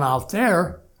the one out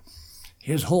there,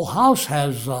 his whole house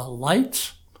has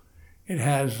lights. It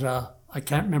has, I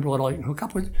can't remember what all you can hook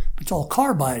up with, but it's all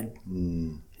carbide.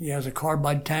 Mm. He has a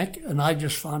carbide tank, and I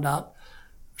just found out,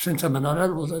 since I'm an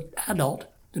adult,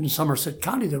 in Somerset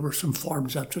County, there were some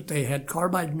farms. That's what they had,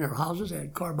 carbide in their houses. They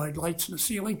had carbide lights in the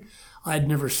ceiling. I had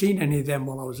never seen any of them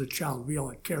when I was a child. We all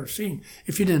had kerosene,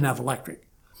 if you didn't have electric.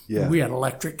 Yeah. We had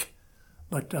electric,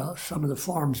 but some of the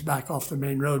farms back off the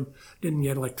main road didn't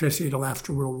get electricity until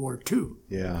after World War II.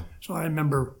 Yeah. So I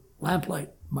remember lamplight,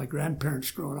 my grandparents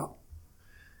growing up.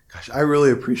 Gosh, I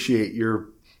really appreciate your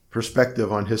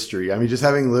perspective on history. I mean, just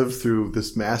having lived through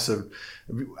this massive,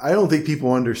 I don't think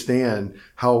people understand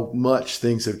how much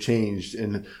things have changed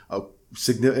in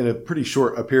a pretty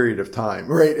short a period of time,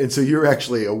 right? And so you're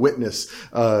actually a witness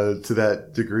to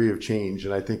that degree of change.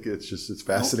 And I think it's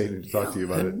fascinating to talk to you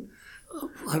about it.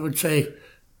 I would say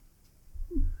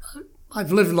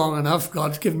I've lived long enough.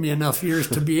 God's given me enough years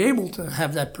to be able to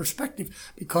have that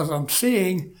perspective because I'm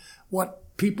seeing what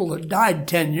people that died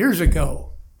 10 years ago,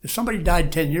 if somebody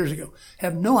died 10 years ago,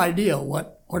 have no idea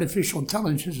what artificial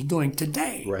intelligence is doing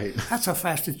today. Right. That's how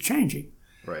fast it's changing.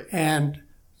 Right. And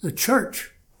the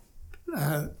church,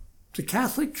 the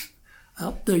Catholics,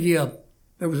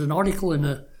 there was an article in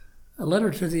a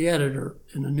letter to the editor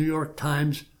in the New York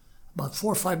Times about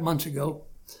 4 or 5 months ago,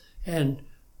 and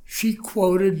she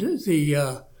quoted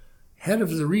the head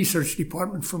of the research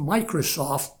department from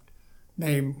Microsoft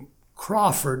named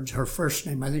Crawford, her first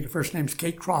name. I think her first name's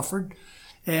Kate Crawford.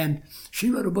 And she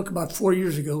wrote a book about 4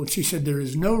 years ago, and she said there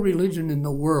is no religion in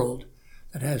the world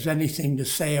that has anything to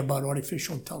say about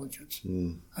artificial intelligence.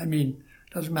 Mm. I mean,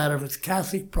 it doesn't matter if it's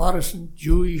Catholic, Protestant,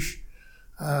 Jewish,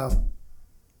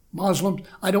 Muslim.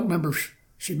 I don't remember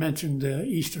she mentioned the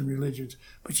Eastern religions,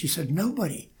 but she said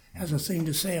nobody has a thing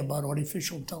to say about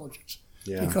artificial intelligence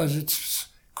because it's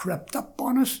crept up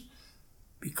on us.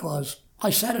 Because I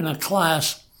sat in a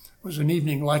class, it was an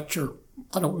evening lecture,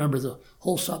 I don't remember the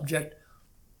whole subject,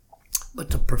 but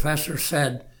the professor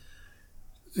said,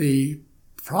 the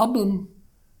problem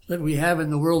that we have in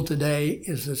the world today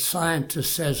is that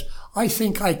scientist says, I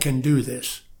think I can do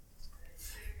this.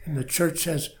 And the church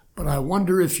says, but I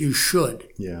wonder if you should.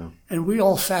 Yeah. And we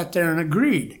all sat there and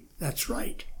agreed, that's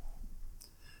right.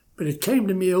 But it came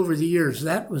to me over the years,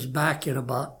 that was back in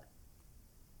about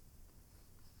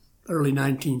early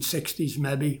 1960s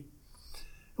maybe.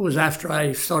 It was after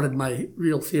I started my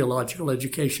real theological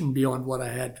education beyond what I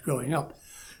had growing up.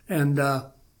 And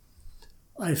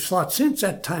I thought since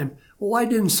that time, well, why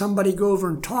didn't somebody go over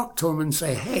and talk to him and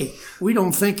say, hey, we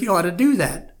don't think you ought to do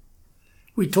that.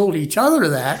 We told each other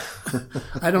that.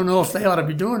 I don't know if they ought to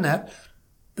be doing that.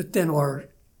 But then our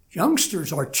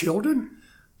youngsters, our children,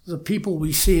 the people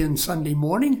we see in Sunday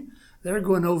morning, they're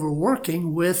going over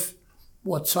working with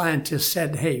what scientists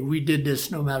said, hey, we did this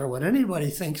no matter what anybody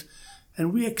thinks.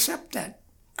 And we accept that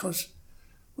because,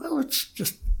 well, it's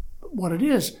just what it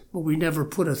is. But we never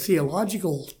put a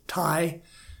theological tie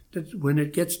that when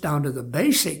it gets down to the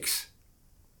basics,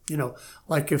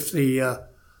 like if the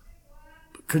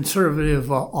conservative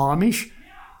Amish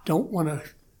don't want to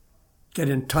get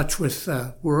in touch with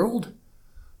the world,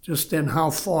 just then how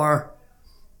far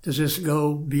does this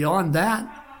go beyond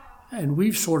that? And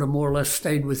we've sort of more or less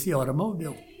stayed with the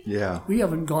automobile. Yeah. We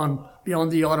haven't gone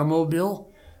beyond the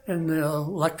automobile and the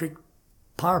electric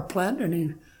power plant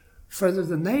any further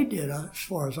than they did, as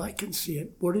far as I can see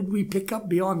it. What did we pick up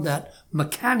beyond that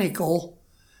mechanical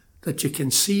that you can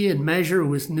see and measure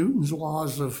with Newton's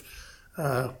laws of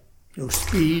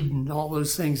speed and all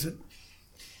those things.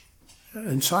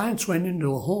 And science went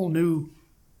into a whole new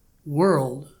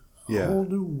world,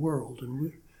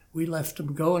 and we let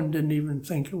them go and didn't even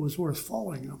think it was worth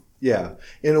following them. Yeah.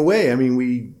 In a way, I mean,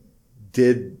 we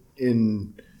did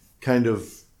in kind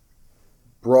of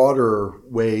broader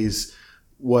ways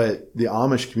what the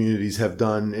Amish communities have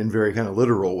done in very kind of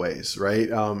literal ways, right?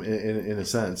 In a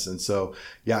sense. And so,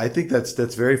 yeah, I think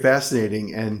that's very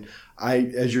fascinating. And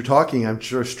as you're talking, I'm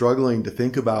sure struggling to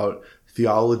think about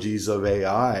theologies of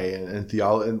AI and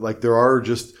theology, and like there are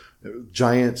just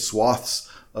giant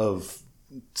swaths of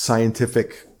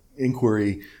scientific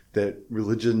inquiry that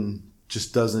religion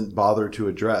just doesn't bother to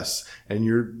address. And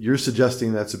you're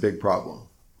suggesting that's a big problem.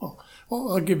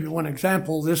 Well, I'll give you one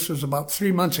example. This was about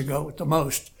 3 months ago at the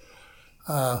most.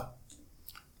 A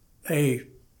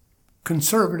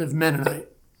conservative Mennonite.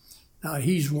 Now,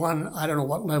 he's one, I don't know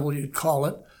what level you'd call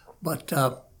it, but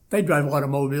they drive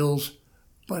automobiles,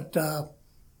 but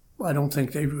I don't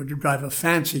think they would drive a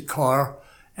fancy car.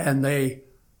 And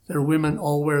their women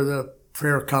all wear the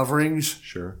prayer coverings.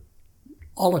 Sure.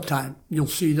 All the time. You'll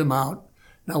see them out.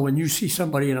 Now, when you see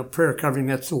somebody in a prayer covering,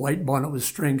 that's the white bonnet with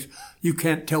strings, you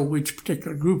can't tell which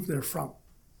particular group they're from.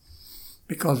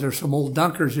 Because there's some old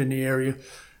dunkers in the area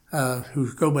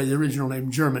who go by the original name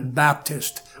German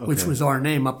Baptist, which was our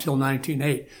name up till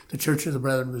 1908. The Church of the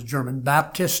Brethren was German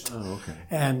Baptist,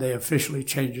 and they officially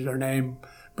changed their name,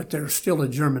 but they're still a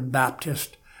German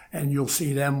Baptist, and you'll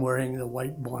see them wearing the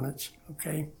white bonnets,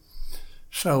 okay?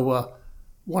 So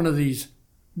one of these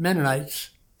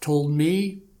Mennonites told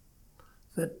me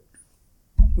that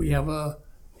we have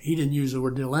he didn't use the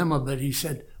word dilemma, but he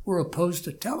said, we're opposed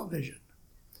to television.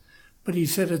 But he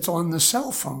said it's on the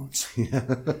cell phones.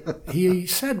 He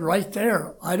said right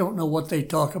there, I don't know what they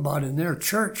talk about in their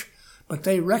church, but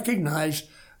they recognize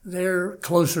they're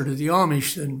closer to the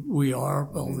Amish than we are.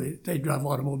 Well, they drive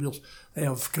automobiles. They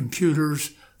have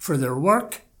computers for their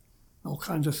work, all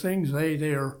kinds of things.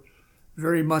 They are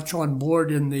very much on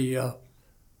board in the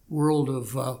world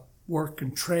of work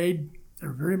and trade.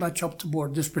 They're very much up to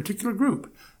board. This particular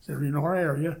group, they're in our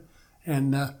area.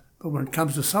 And but when it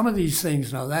comes to some of these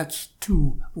things, now that's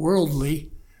too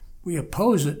worldly. We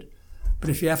oppose it. But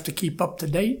if you have to keep up to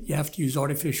date, you have to use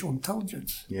artificial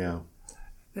intelligence. Yeah.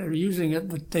 They're using it,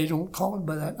 but they don't call it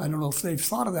by that. I don't know if they've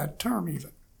thought of that term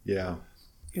even. Yeah.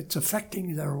 It's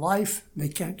affecting their life. They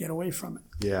can't get away from it.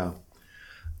 Yeah.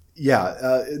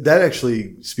 Yeah, that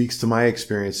actually speaks to my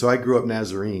experience. So I grew up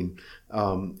Nazarene,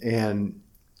 and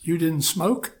you didn't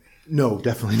smoke? No,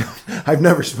 definitely not. I've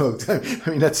never smoked. I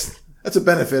mean, that's a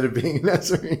benefit of being a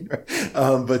Nazarene. Right?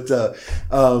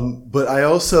 But I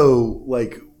also,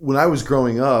 like, when I was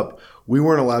growing up, we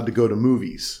weren't allowed to go to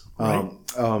movies. Right.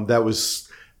 That was,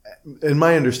 in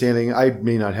my understanding, I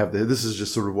may not have this is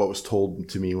just sort of what was told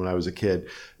to me when I was a kid,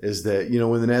 is that,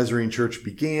 when the Nazarene Church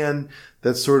began,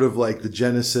 that's sort of like the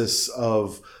genesis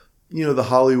of, the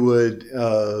Hollywood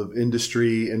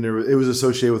industry, and it was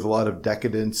associated with a lot of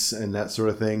decadence and that sort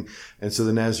of thing. And so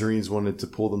the Nazarenes wanted to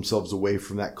pull themselves away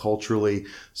from that culturally.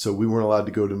 So we weren't allowed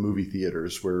to go to movie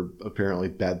theaters where apparently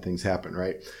bad things happen,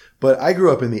 right? But I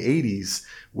grew up in the 80s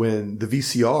when the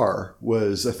VCR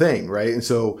was a thing, right? And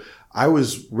so I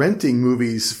was renting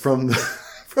movies from the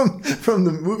from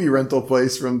the movie rental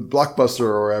place, from Blockbuster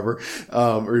or wherever,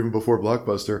 or even before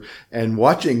Blockbuster, and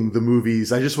watching the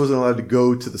movies. I just wasn't allowed to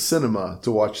go to the cinema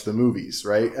to watch the movies,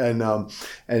 right?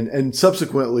 And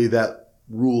subsequently that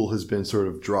rule has been sort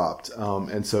of dropped,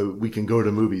 and so we can go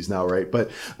to movies now, right?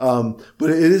 But it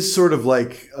is sort of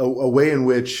like a way in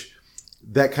which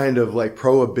that kind of like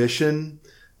prohibition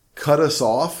cut us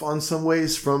off on some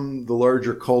ways from the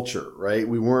larger culture, right?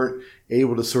 We weren't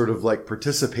able to sort of like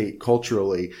participate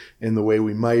culturally in the way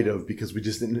we might have, because we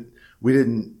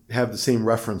didn't have the same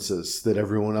references that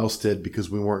everyone else did, because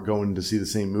we weren't going to see the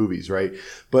same movies, right?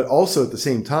 But also at the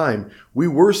same time, we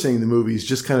were seeing the movies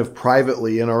just kind of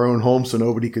privately in our own home so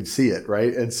nobody could see it,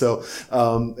 right? And so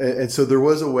there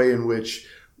was a way in which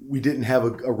we didn't have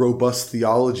a robust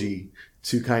theology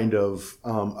to kind of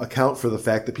account for the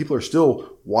fact that people are still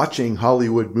watching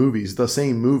Hollywood movies, the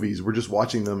same movies. We're just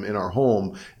watching them in our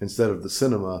home instead of the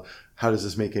cinema. How does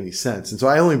this make any sense? And so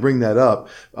I only bring that up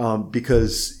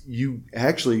because you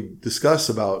actually discuss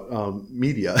about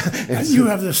media. And you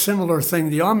have the similar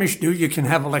thing the Amish do. You can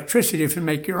have electricity if you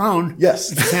make your own. Yes.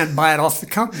 But you can't buy it off the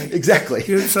company. Exactly.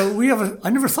 So I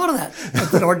never thought of that.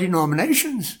 But our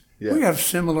denominations, we have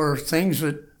similar things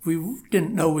that we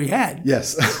didn't know we had.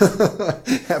 Yes,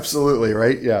 absolutely,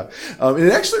 right? Yeah.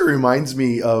 It actually reminds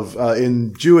me of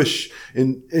in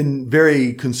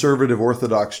very conservative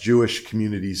Orthodox Jewish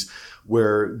communities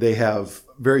where they have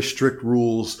very strict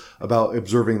rules about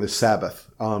observing the Sabbath.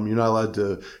 You're not allowed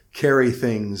to carry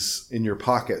things in your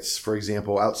pockets, for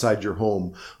example, outside your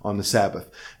home on the Sabbath.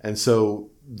 And so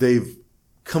they've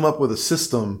come up with a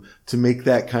system to make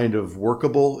that kind of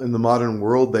workable in the modern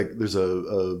world. That there's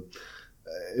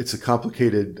it's a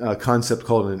complicated concept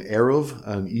called an eruv,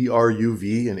 an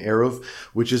ERUV, an eruv,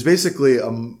 which is basically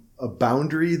a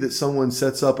boundary that someone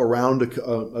sets up around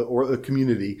a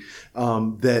community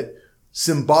that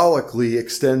symbolically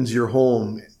extends your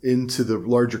home into the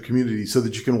larger community so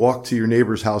that you can walk to your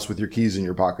neighbor's house with your keys in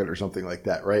your pocket or something like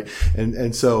that, right?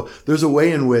 And so there's a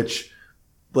way in which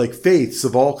like faiths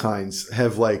of all kinds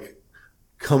have like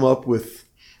come up with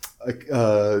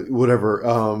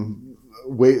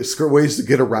ways to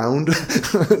get around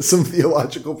some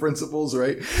theological principles,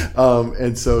 right?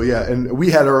 And so, yeah, and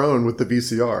we had our own with the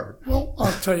VCR. Well,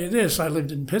 I'll tell you this. I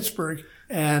lived in Pittsburgh,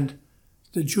 and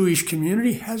the Jewish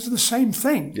community has the same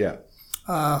thing. Yeah.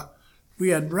 We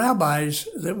had rabbis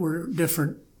that were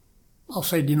different, I'll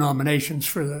say denominations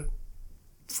for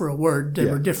a word. They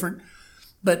were different.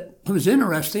 But it was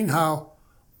interesting how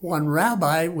one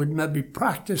rabbi would maybe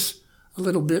practice a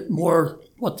little bit more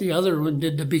what the other one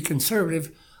did to be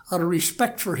conservative out of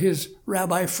respect for his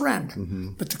rabbi friend. Mm-hmm.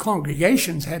 But the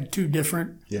congregations had two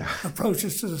different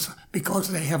approaches to this because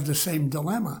they have the same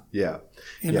dilemma. Yeah.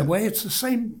 In a way, it's the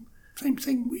same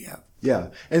thing we have. Yeah.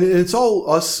 And it's all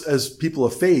us as people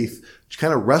of faith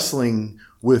kind of wrestling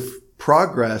with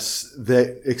progress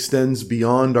that extends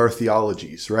beyond our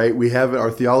theologies, right?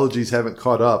 Our theologies haven't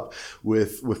caught up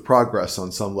with progress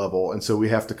on some level. And so we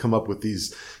have to come up with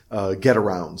these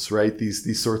get-arounds, right?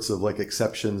 These sorts of like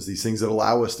exceptions, these things that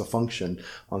allow us to function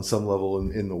on some level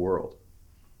in the world.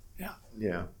 Yeah.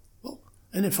 Yeah. Well,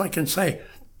 and if I can say,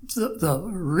 the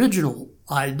original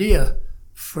idea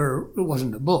it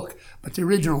wasn't a book, but the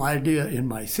original idea in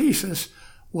my thesis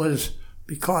was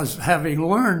because having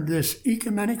learned this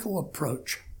ecumenical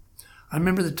approach, I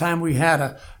remember the time we had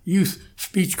a youth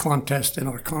speech contest in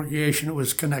our congregation. It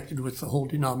was connected with the whole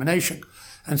denomination.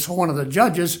 And so one of the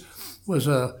judges was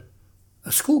a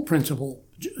school principal,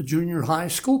 a junior high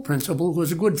school principal, who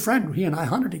was a good friend. He and I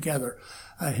hunted together.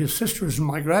 His sister was in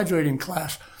my graduating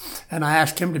class. And I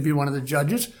asked him to be one of the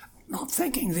judges, not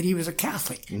thinking that he was a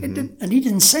Catholic. Mm-hmm. And he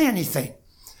didn't say anything.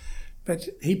 But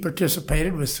he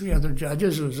participated with 3 other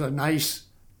judges. It was a nice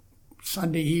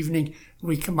Sunday evening.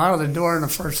 We come out of the door, and the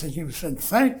first thing he said,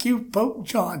 "Thank you, Pope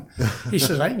John." He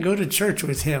says, "I can go to church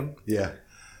with him." Yeah.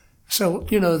 So,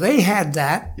 they had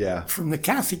that. Yeah. From the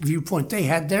Catholic viewpoint, they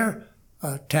had their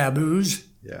taboos.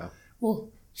 Yeah.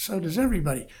 Well, so does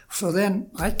everybody. So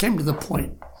then I came to the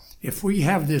point, if we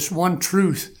have this one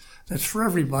truth that's for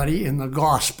everybody in the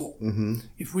gospel,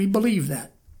 if we believe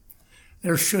that,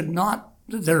 there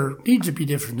needs to be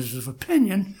differences of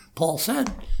opinion. Paul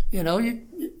said,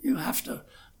 you have to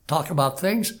talk about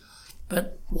things,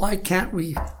 but why can't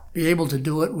we be able to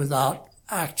do it without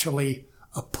actually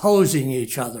opposing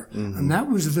each other? Mm-hmm. And that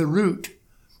was the root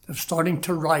of starting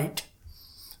to write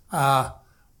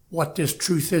what this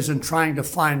truth is and trying to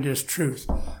find this truth.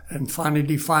 And finally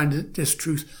defined that this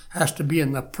truth has to be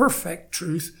in the perfect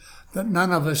truth that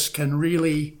none of us can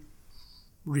really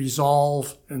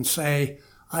resolve and say,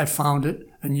 "I found it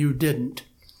and you didn't."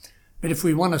 But if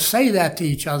we want to say that to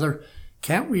each other,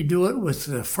 can't we do it with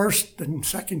the first and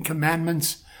second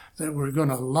commandments, that we're going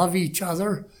to love each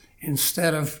other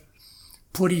instead of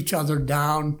put each other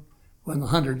down? When the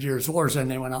 100 Years' Wars, then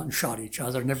they went out and shot each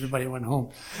other and everybody went home.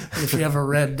 If you ever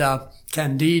read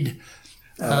Candide,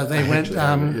 they went,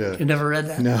 you never read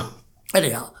that? No.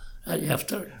 Anyhow, you have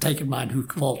to take in mind who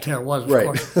Voltaire was, of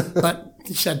course. But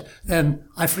he said, then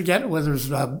I forget whether it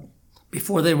was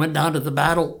before they went down to the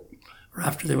battle or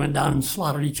after they went down and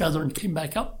slaughtered each other and came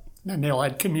back up, and then they all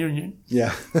had communion.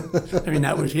 Yeah. I mean,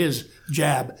 that was his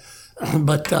jab.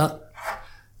 But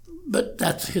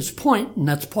that's his point, and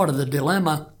that's part of the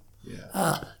dilemma.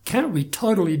 Yeah. Can't we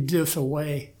totally do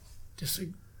away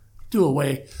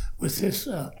with this,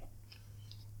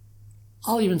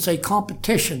 I'll even say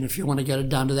competition, if you want to get it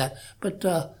down to that, but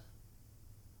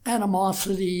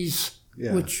animosities,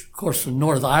 which, of course, in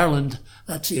North Ireland,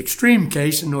 that's the extreme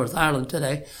case in North Ireland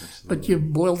today. Absolutely. But you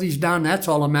boil these down, that's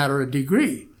all a matter of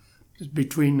degree. It's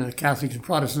between Catholics and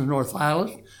Protestants in North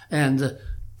Ireland and the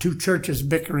 2 churches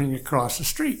bickering across the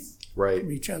street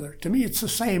from each other. To me, it's the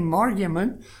same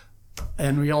argument,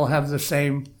 and we all have the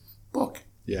same book.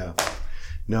 Yeah.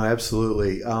 No,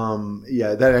 absolutely.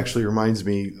 That actually reminds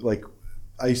me, like,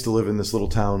 I used to live in this little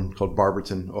town called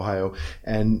Barberton, Ohio,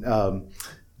 and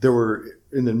there were,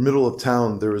 in the middle of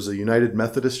town, there was a United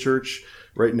Methodist church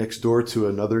right next door to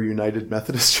another United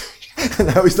Methodist church.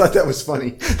 And I always thought that was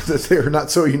funny that they were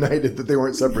not so united that they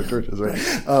weren't separate churches, right?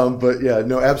 But yeah,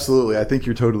 no, absolutely. I think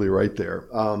you're totally right there.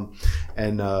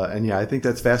 And yeah, I think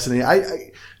that's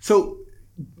fascinating. So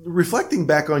reflecting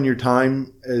back on your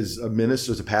time as a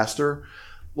minister, as a pastor,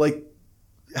 like,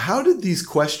 how did these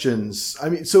questions, I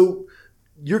mean, so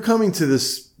you're coming to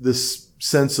this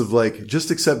sense of like,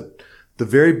 just accept the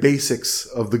very basics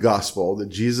of the gospel, that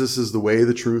Jesus is the way,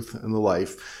 the truth, and the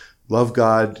life. Love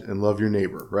God and love your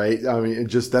neighbor, right? I mean,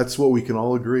 that's what we can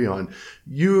all agree on.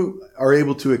 You are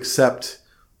able to accept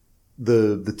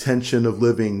the tension of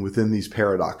living within these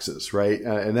paradoxes, right?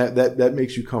 And that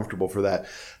makes you comfortable for that.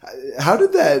 How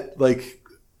did that like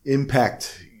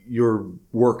impact your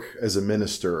work as a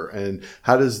minister, and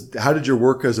how did your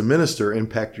work as a minister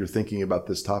impact your thinking about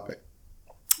this topic?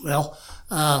 Well,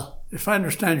 if I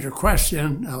understand your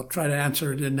question, I'll try to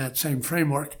answer it in that same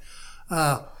framework.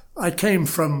 I came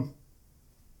from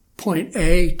point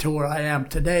A to where I am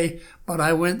today, but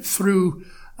I went through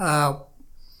a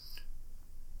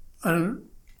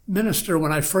minister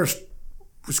when I first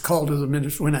was called to the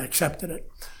ministry, when I accepted it.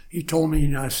 He told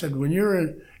me, I said, when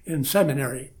you're in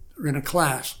seminary or in a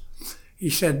class, he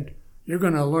said, you're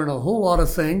going to learn a whole lot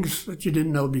of things that you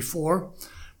didn't know before.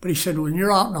 But he said, when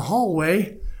you're out in the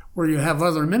hallway where you have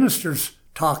other ministers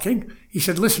talking, he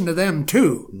said, listen to them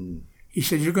too. Mm. He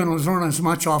said, you're going to learn as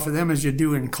much off of them as you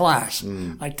do in class.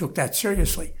 Mm. I took that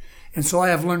seriously. And so I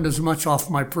have learned as much off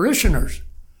my parishioners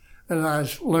as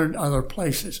I've learned other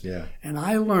places. Yeah. And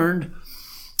I learned,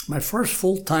 my first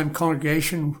full-time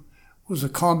congregation was a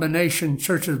combination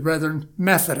Church of Brethren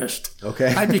Methodist.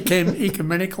 Okay. I became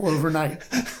ecumenical overnight.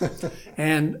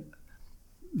 And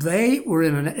they were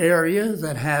in an area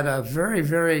that had a very,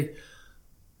 very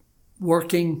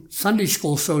working Sunday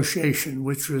School Association,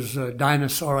 which was a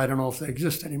dinosaur. I don't know if they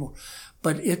exist anymore.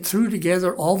 But it threw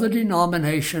together all the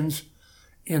denominations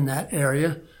in that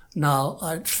area. Now,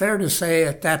 it's fair to say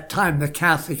at that time the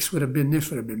Catholics this would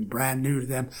have been brand new to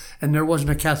them, and there wasn't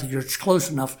a Catholic church close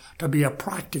enough to be a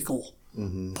practical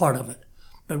part of it.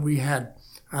 But we had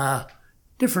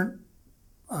different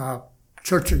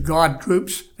Church of God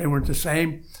groups. They weren't the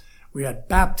same. We had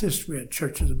Baptists, we had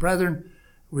Church of the Brethren,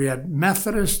 we had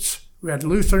Methodists, we had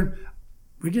Lutheran.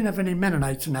 We didn't have any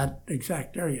Mennonites in that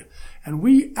exact area. And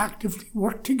we actively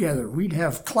worked together. We'd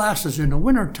have classes in the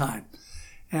wintertime.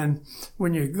 And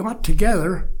when you got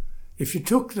together, if you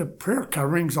took the prayer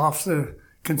coverings off the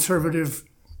conservative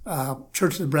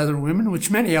Church of the Brethren women, which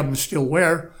many of them still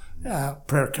wear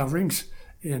prayer coverings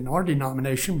in our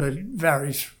denomination, but it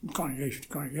varies from congregation to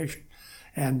congregation.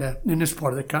 And in this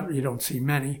part of the country, you don't see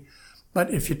many. But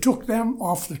if you took them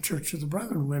off the Church of the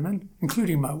Brethren women,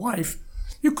 including my wife,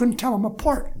 you couldn't tell them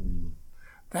apart.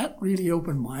 That really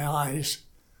opened my eyes.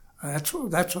 That's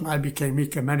when I became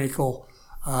ecumenical.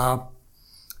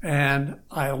 And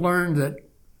I learned that,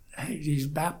 hey, these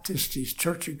Baptists, these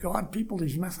Church of God people,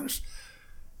 these Methodists,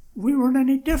 we weren't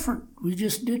any different. We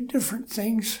just did different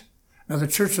things. Now, the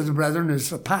Church of the Brethren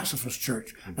is a pacifist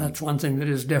church. That's one thing that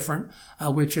is different,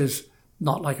 which is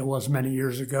not like it was many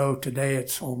years ago. Today,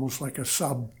 it's almost like a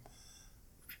sub-topic.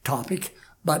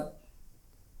 But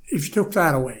if you took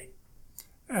that away,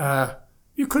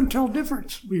 you couldn't tell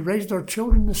difference. We raised our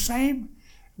children the same.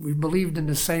 We believed in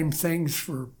the same things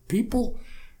for people.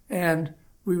 And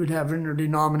we would have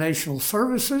interdenominational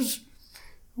services.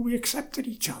 We accepted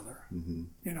each other. Mm-hmm.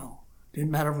 You know,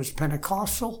 didn't matter if it was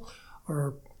Pentecostal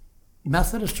or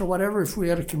Methodist or whatever. If we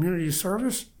had a community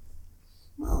service,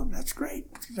 well, that's great.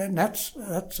 Then that's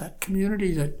that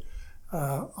community that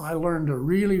I learned to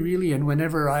really, and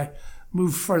whenever I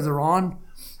moved further on,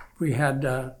 we had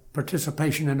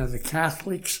participation into the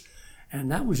Catholics, and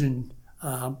that was in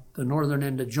the northern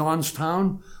end of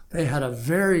Johnstown. They had a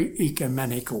very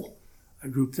ecumenical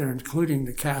group there, including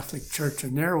the Catholic Church,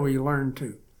 and there we learned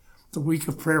to. The Week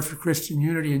of Prayer for Christian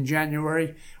Unity in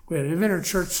January, we had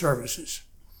interchurch services.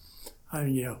 I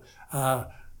mean,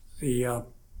 the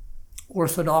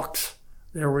Orthodox,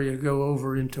 there where you go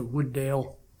over into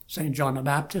Wooddale, St. John the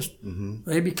Baptist,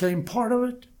 they became part of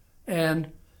it.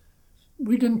 And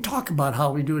we didn't talk about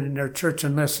how we do it in their church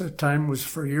unless the time was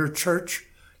for your church.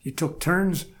 You took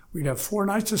turns. We'd have 4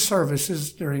 nights of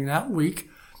services during that week,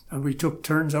 and we took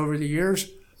turns over the years.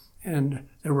 And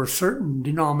there were certain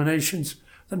denominations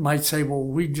that might say, well,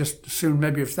 we just assume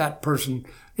maybe if that person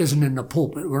isn't in the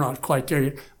pulpit, we're not quite there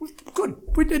yet. Good,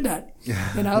 we did that,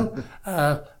 you know.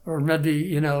 Or maybe,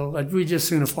 you know, we just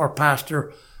assume if our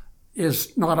pastor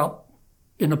is not up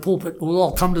in the pulpit. We'll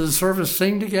all come to the service,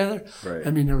 sing together. Right.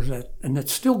 I mean, there was that, and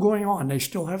it's still going on. They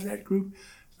still have that group.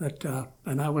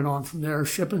 And I went on from there.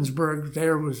 Shippensburg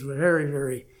there was very,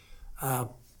 very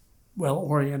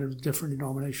well-oriented with different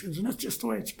denominations, and that's just the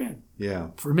way it's been. Yeah.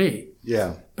 For me.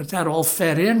 Yeah. But that all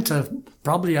fed into,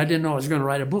 probably I didn't know I was going to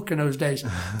write a book in those days.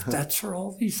 That's where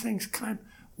all these things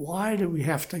why do we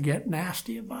have to get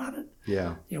nasty about it?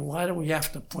 Yeah. Why do we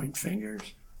have to point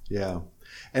fingers? Yeah.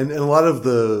 And a lot of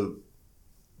the,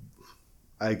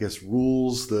 I guess,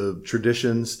 rules, the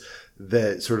traditions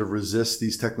that sort of resist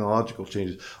these technological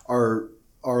changes are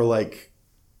like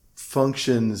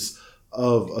functions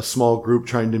of a small group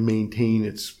trying to maintain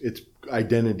its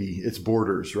identity, its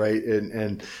borders, right?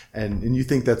 And you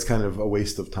think that's kind of a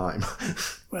waste of time.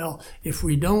 Well, if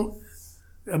we don't,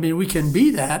 I mean, we can be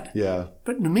that. Yeah.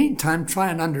 But in the meantime, try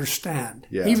and understand.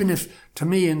 Yeah. Even if, to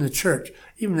me, in the church,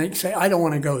 even they say, I don't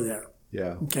want to go there.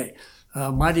 Yeah. Okay.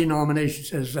 My denomination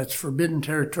says that's forbidden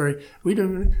territory.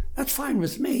 That's fine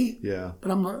with me. Yeah.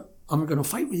 But I'm going to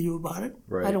fight with you about it.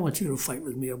 Right. I don't want you to fight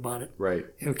with me about it. Right.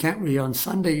 Can't we on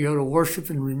Sunday go to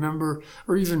worship and remember,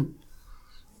 or even,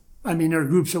 I mean, there are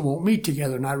groups that won't meet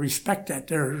together, and I respect that.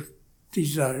 There are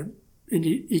these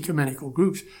ecumenical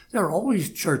groups. There are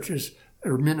always churches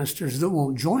or ministers that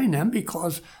won't join them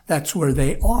because that's where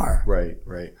they are. Right.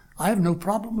 Right. I have no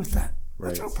problem with that.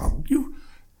 Right. That's no problem.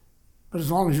 But as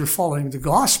long as you're following the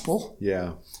gospel,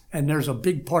 Yeah. and there's a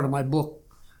big part of my book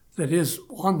that is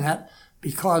on that,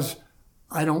 because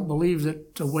I don't believe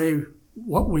that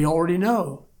what we already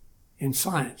know in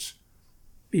science,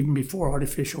 even before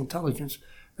artificial intelligence,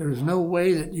 there is no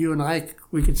way that you and I,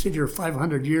 we could sit here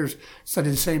 500 years, study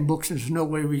the same books, and there's no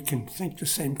way we can think the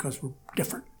same because we're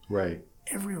different. Right.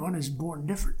 Everyone is born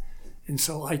different. And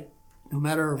so no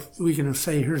matter if we can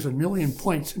say, here's 1,000,000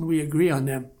 points and we agree on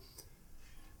them,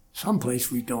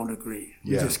 someplace we don't agree.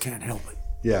 We just can't help it.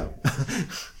 Yeah.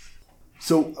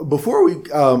 So before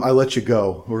I let you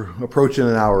go, we're approaching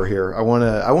an hour here. I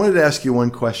wanted to ask you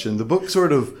one question. The book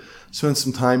sort of spent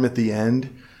some time at the end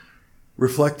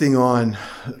reflecting on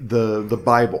the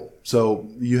Bible. So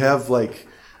you have like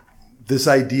this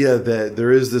idea that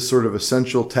there is this sort of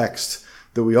essential text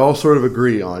that we all sort of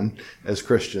agree on as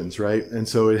Christians, right? And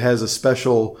so it has a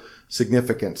special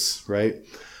significance, right?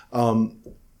 And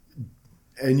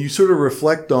you sort of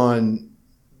reflect on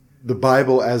the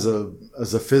Bible as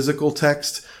a physical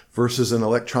text versus an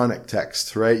electronic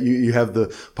text, right? You have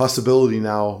the possibility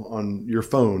now on your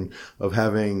phone of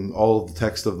having all of the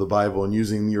text of the Bible and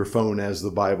using your phone as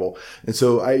the Bible. And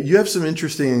so you have some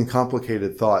interesting and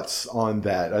complicated thoughts on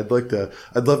that. I'd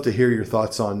love to hear your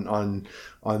thoughts on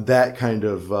that kind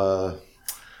of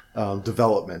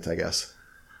development, I guess.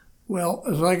 Well,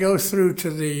 as I go through to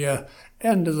the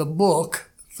end of the book,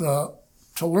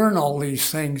 to learn all these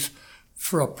things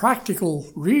for a practical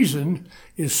reason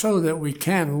is so that we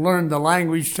can learn the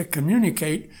language to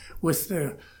communicate with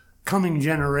the coming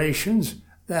generations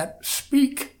that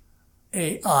speak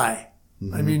AI.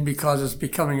 Mm-hmm. I mean, because it's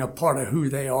becoming a part of who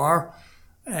they are,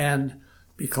 and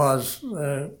because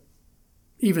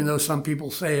even though some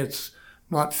people say it's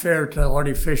not fair to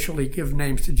artificially give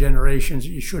names to generations,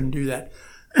 you shouldn't do that.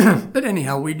 But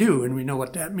anyhow, we do, and we know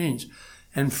what that means.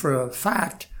 And for a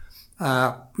fact,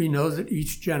 we know that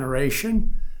each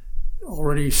generation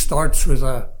already starts with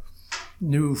a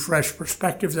new, fresh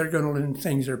perspective. They're going to learn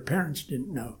things their parents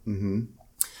didn't know. Mm-hmm.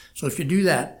 So if you do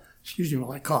that, excuse me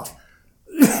while I cough.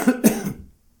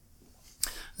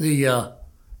 The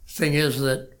thing is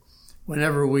that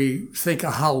whenever we think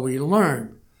of how we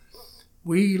learned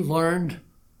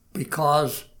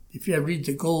because if you read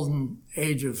The Golden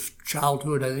Age of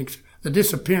Childhood, I think The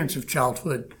Disappearance of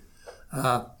Childhood,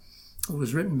 it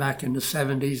was written back in the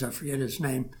 70s, I forget his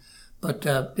name, but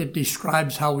it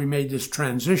describes how we made this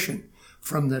transition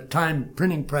from the time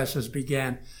printing presses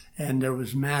began and there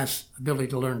was mass ability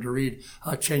to learn to read,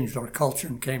 how it changed our culture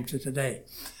and came to today.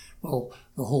 Well,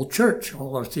 the whole church,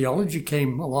 all our theology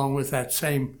came along with that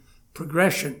same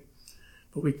progression.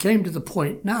 But we came to the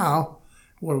point now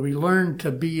where we learn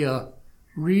to be a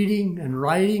reading and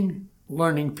writing,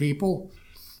 learning people.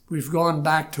 We've gone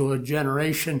back to a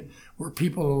generation where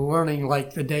people are learning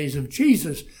like the days of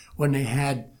Jesus when they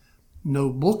had no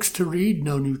books to read,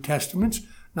 no New Testaments.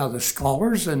 Now the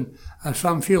scholars and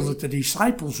some feel that the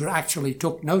disciples actually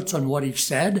took notes on what he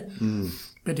said.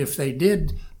 But if they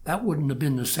did, that wouldn't have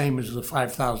been the same as the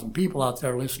 5,000 people out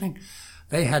there listening.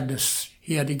 He had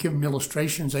to give them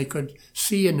illustrations they could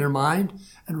see in their mind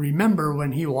and remember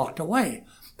when he walked away.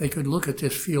 They could look at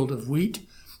this field of wheat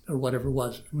or whatever it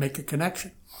was and make a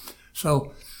connection.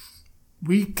 So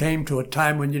we came to a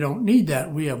time when you don't need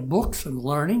that. We have books and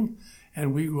learning,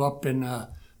 and we grew up in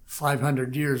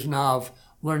 500 years now of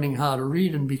learning how to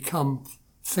read and become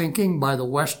thinking by the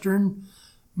Western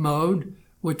mode,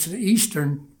 which the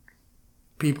Eastern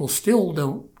people still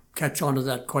don't catch on to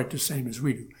that quite the same as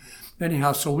we do.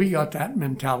 Anyhow, so we got that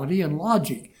mentality and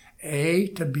logic. A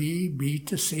to B, B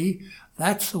to C.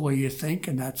 That's the way you think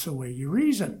and that's the way you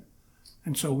reason.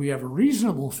 And so we have a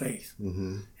reasonable faith.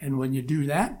 Mm-hmm. And when you do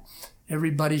that,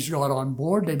 everybody's got on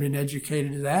board. They've been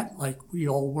educated to that, like we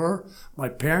all were. My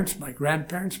parents, my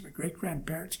grandparents, my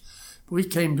great-grandparents. We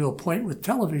came to a point with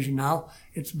television now,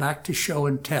 it's back to show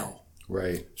and tell.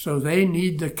 Right. So they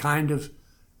need the kind of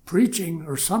preaching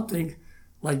or something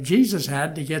like Jesus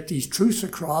had to get these truths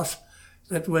across,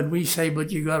 that when we say,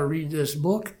 but you got to read this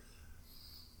book,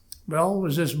 well,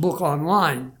 was this book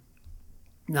online?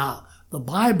 Now, the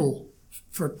Bible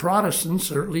for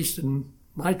Protestants, or at least in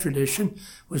my tradition,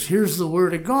 was here's the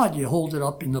Word of God. You hold it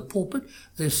up in the pulpit.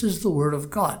 This is the Word of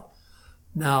God.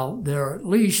 Now, there are at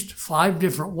least 5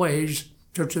 different ways.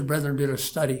 Church of the Brethren did a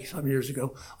study some years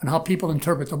ago on how people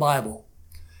interpret the Bible.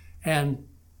 And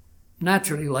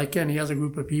naturally, like any other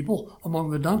group of people,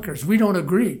 among the Dunkers, we don't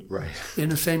agree. Right. In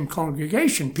the same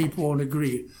congregation, people won't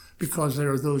agree because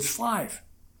there are those 5.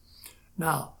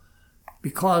 Now,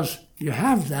 because you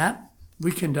have that,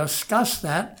 we can discuss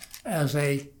that as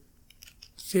a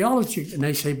theology. And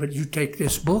they say, but you take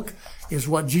this book, is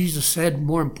what Jesus said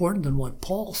more important than what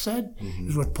Paul said? Mm-hmm.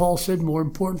 Is what Paul said more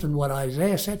important than what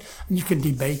Isaiah said? And you can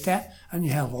debate that, and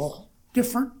you have all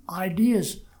different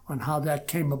ideas on how that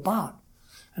came about.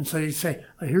 And so you say,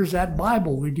 here's that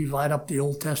Bible. We divide up the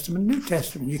Old Testament, New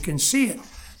Testament. You can see it.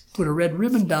 Put a red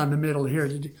ribbon down the middle here.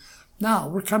 Now,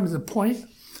 we're coming to the point,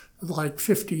 like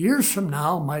 50 years from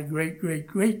now, my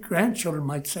great-great-great-grandchildren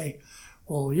might say,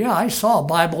 well, yeah, I saw a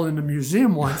Bible in the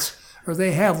museum once, or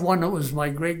they have one that was my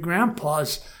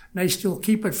great-grandpa's, and they still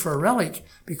keep it for a relic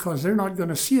because they're not going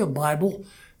to see a Bible.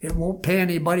 It won't pay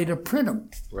anybody to print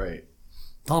them. Right.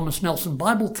 Thomas Nelson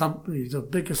Bible Company, the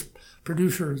biggest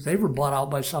producer, they were bought out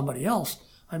by somebody else.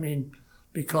 I mean,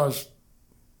 because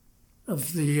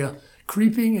of the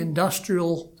creeping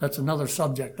industrial, that's another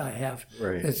subject I have.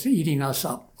 Right. It's eating us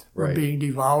up. We're Right. being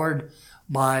devoured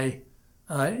by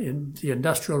in the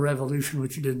Industrial Revolution,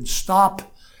 which didn't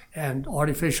stop, and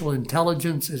artificial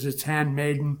intelligence is its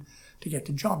handmaiden to get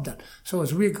the job done. So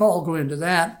as we all go into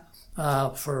that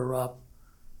for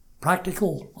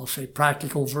practical, I'll say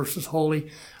practical versus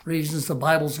holy reasons, the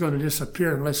Bible's going to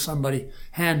disappear unless somebody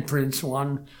handprints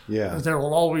one. Yeah. There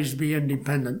will always be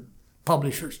independent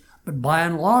publishers. But by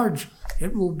and large,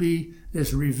 it will be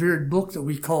this revered book that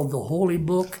we call the Holy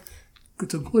Book,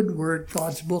 the good word,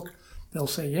 God's book. They'll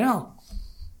say, yeah,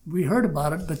 we heard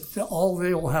about it, but all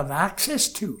they will have access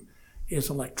to is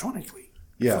electronically.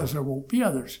 Yeah. Because there won't be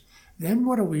others. Then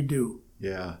what do we do?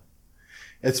 Yeah.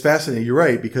 It's fascinating. You're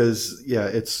right, because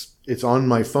it's on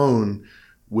my phone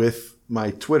with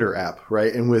my Twitter app,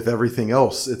 right? And with everything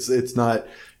else.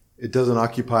 It doesn't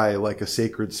occupy like a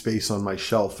sacred space on my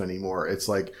shelf anymore. It's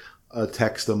like a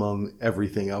text among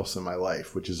everything else in my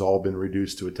life, which has all been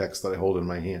reduced to a text that I hold in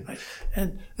my hand. Right.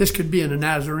 And this could be in a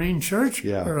Nazarene church,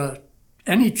 Yeah. or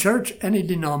any church, any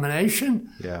denomination,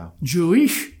 Yeah.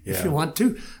 Jewish, if Yeah. you want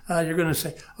to. You're going to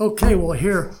say, okay, well,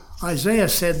 here, Isaiah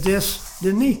said this,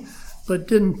 didn't he? But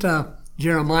didn't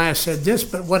Jeremiah said this,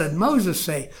 but what did Moses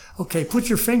say? Okay, put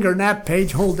your finger on that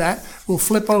page, hold that, we'll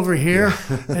flip over here,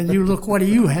 and you look, what do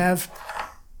you have?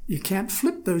 You can't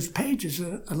flip those pages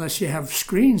unless you have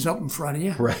screens up in front of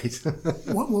you. Right.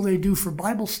 What will they do for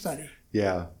Bible study?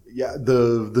 Yeah. Yeah.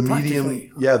 The medium.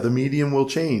 Practically. Yeah. The medium will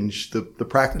change the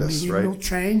practice, The medium right? will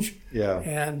change. Yeah.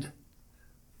 And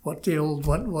what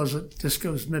was it? This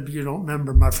goes, maybe you don't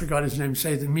remember, I forgot his name,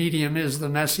 say the medium is the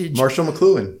message. Marshall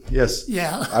McLuhan. Yes.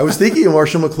 Yeah. I was thinking of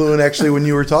Marshall McLuhan actually when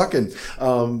you were talking,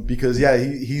 because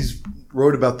he's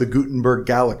wrote about the Gutenberg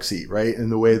galaxy, right?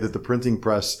 And the way that the printing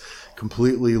press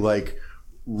completely like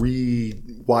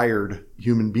rewired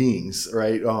human beings,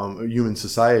 right? Human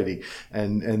society,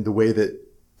 and the way that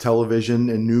television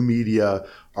and new media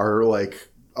are like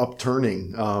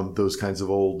upturning those kinds of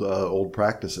old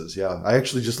practices. Yeah, I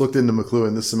actually just looked into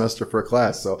McLuhan this semester for a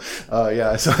class, so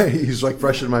so he's like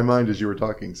fresh in my mind as you were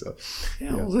talking. So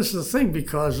yeah. Well, this is the thing,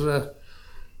 because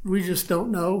we just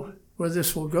don't know where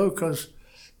this will go, because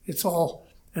it's all.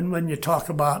 And when you talk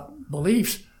about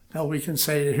beliefs, now we can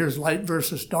say here's light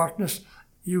versus darkness.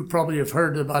 You probably have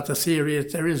heard about the theory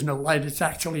that there is no light; it's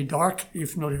actually dark. You're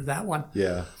familiar with that one?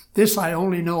 Yeah. This I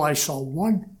only know I saw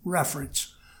one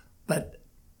reference, but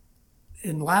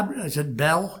in is it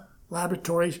Bell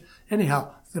Laboratories?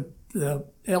 Anyhow, the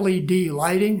LED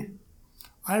lighting,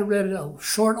 I read a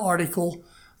short article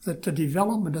that the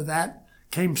development of that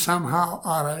came somehow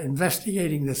out of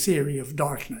investigating the theory of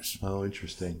darkness. Oh,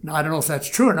 interesting. Now, I don't know if that's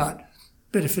true or not,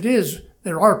 but if it is,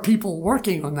 there are people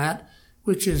working on that,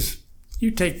 which is,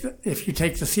 if you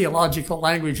take the theological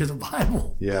language of the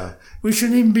Bible, yeah, we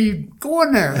shouldn't even be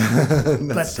going there.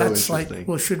 That's like,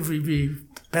 well, should we be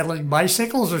pedaling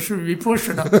bicycles or should we be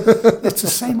pushing them? It's the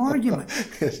same argument.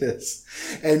 It is.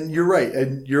 And you're right.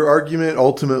 And your argument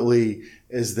ultimately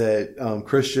is that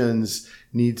Christians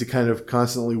need to kind of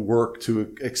constantly work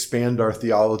to expand our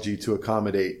theology to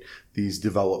accommodate these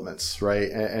developments, right?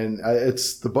 And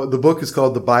it's the book is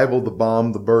called The Bible, the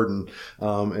Bomb, the Burden,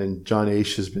 and John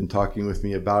Aish has been talking with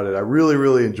me about it. I really,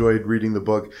 really enjoyed reading the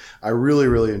book. I really,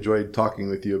 really enjoyed talking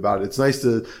with you about it. It's nice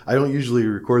I don't usually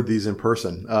record these in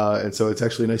person, and so it's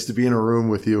actually nice to be in a room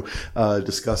with you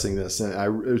discussing this.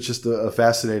 And it's just a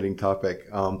fascinating topic.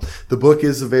 The book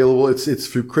is available. It's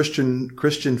through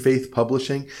Christian Faith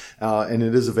Publishing, and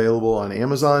it is available on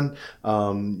Amazon.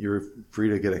 You're free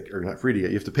to get not free to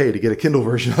get, you have to pay to get a Kindle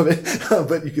version of it,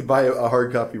 but you could buy a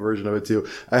hard copy version of it too.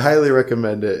 I highly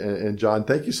recommend it. And John,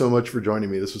 thank you so much for joining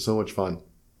me. This was so much fun.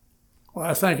 Well,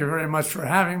 I thank you very much for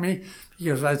having me,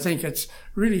 because I think it's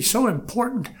really so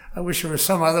important. I wish there was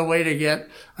some other way to get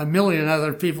a million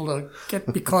other people to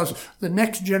get, because the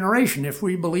next generation, if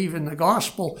we believe in the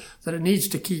gospel, that it needs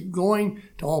to keep going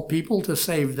to all people to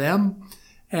save them.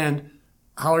 And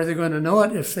how are they going to know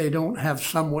it if they don't have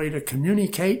some way to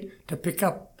communicate, to pick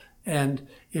up? And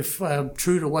if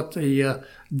true to what the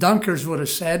Dunkers would have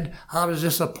said, how does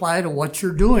this apply to what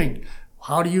you're doing?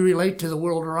 How do you relate to the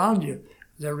world around you?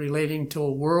 They're relating to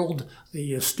a world,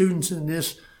 the students in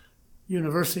this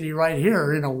university right here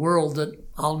are in a world that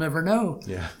I'll never know,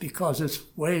 because it's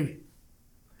way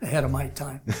ahead of my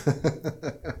time.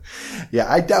 Yeah,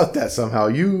 I doubt that somehow.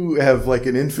 You have like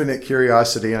an infinite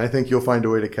curiosity, and I think you'll find a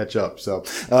way to catch up. So,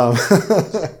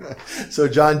 so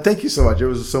John, thank you so much. It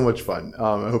was so much fun.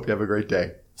 I hope you have a great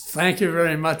day. Thank you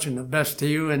very much, and the best to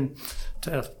you and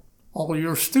to all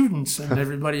your students and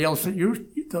everybody else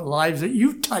the lives that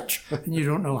you touch, and you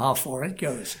don't know how far it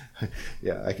goes.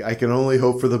 Yeah, I can only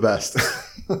hope for the best.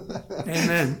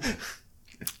 Amen.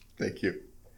 Thank you.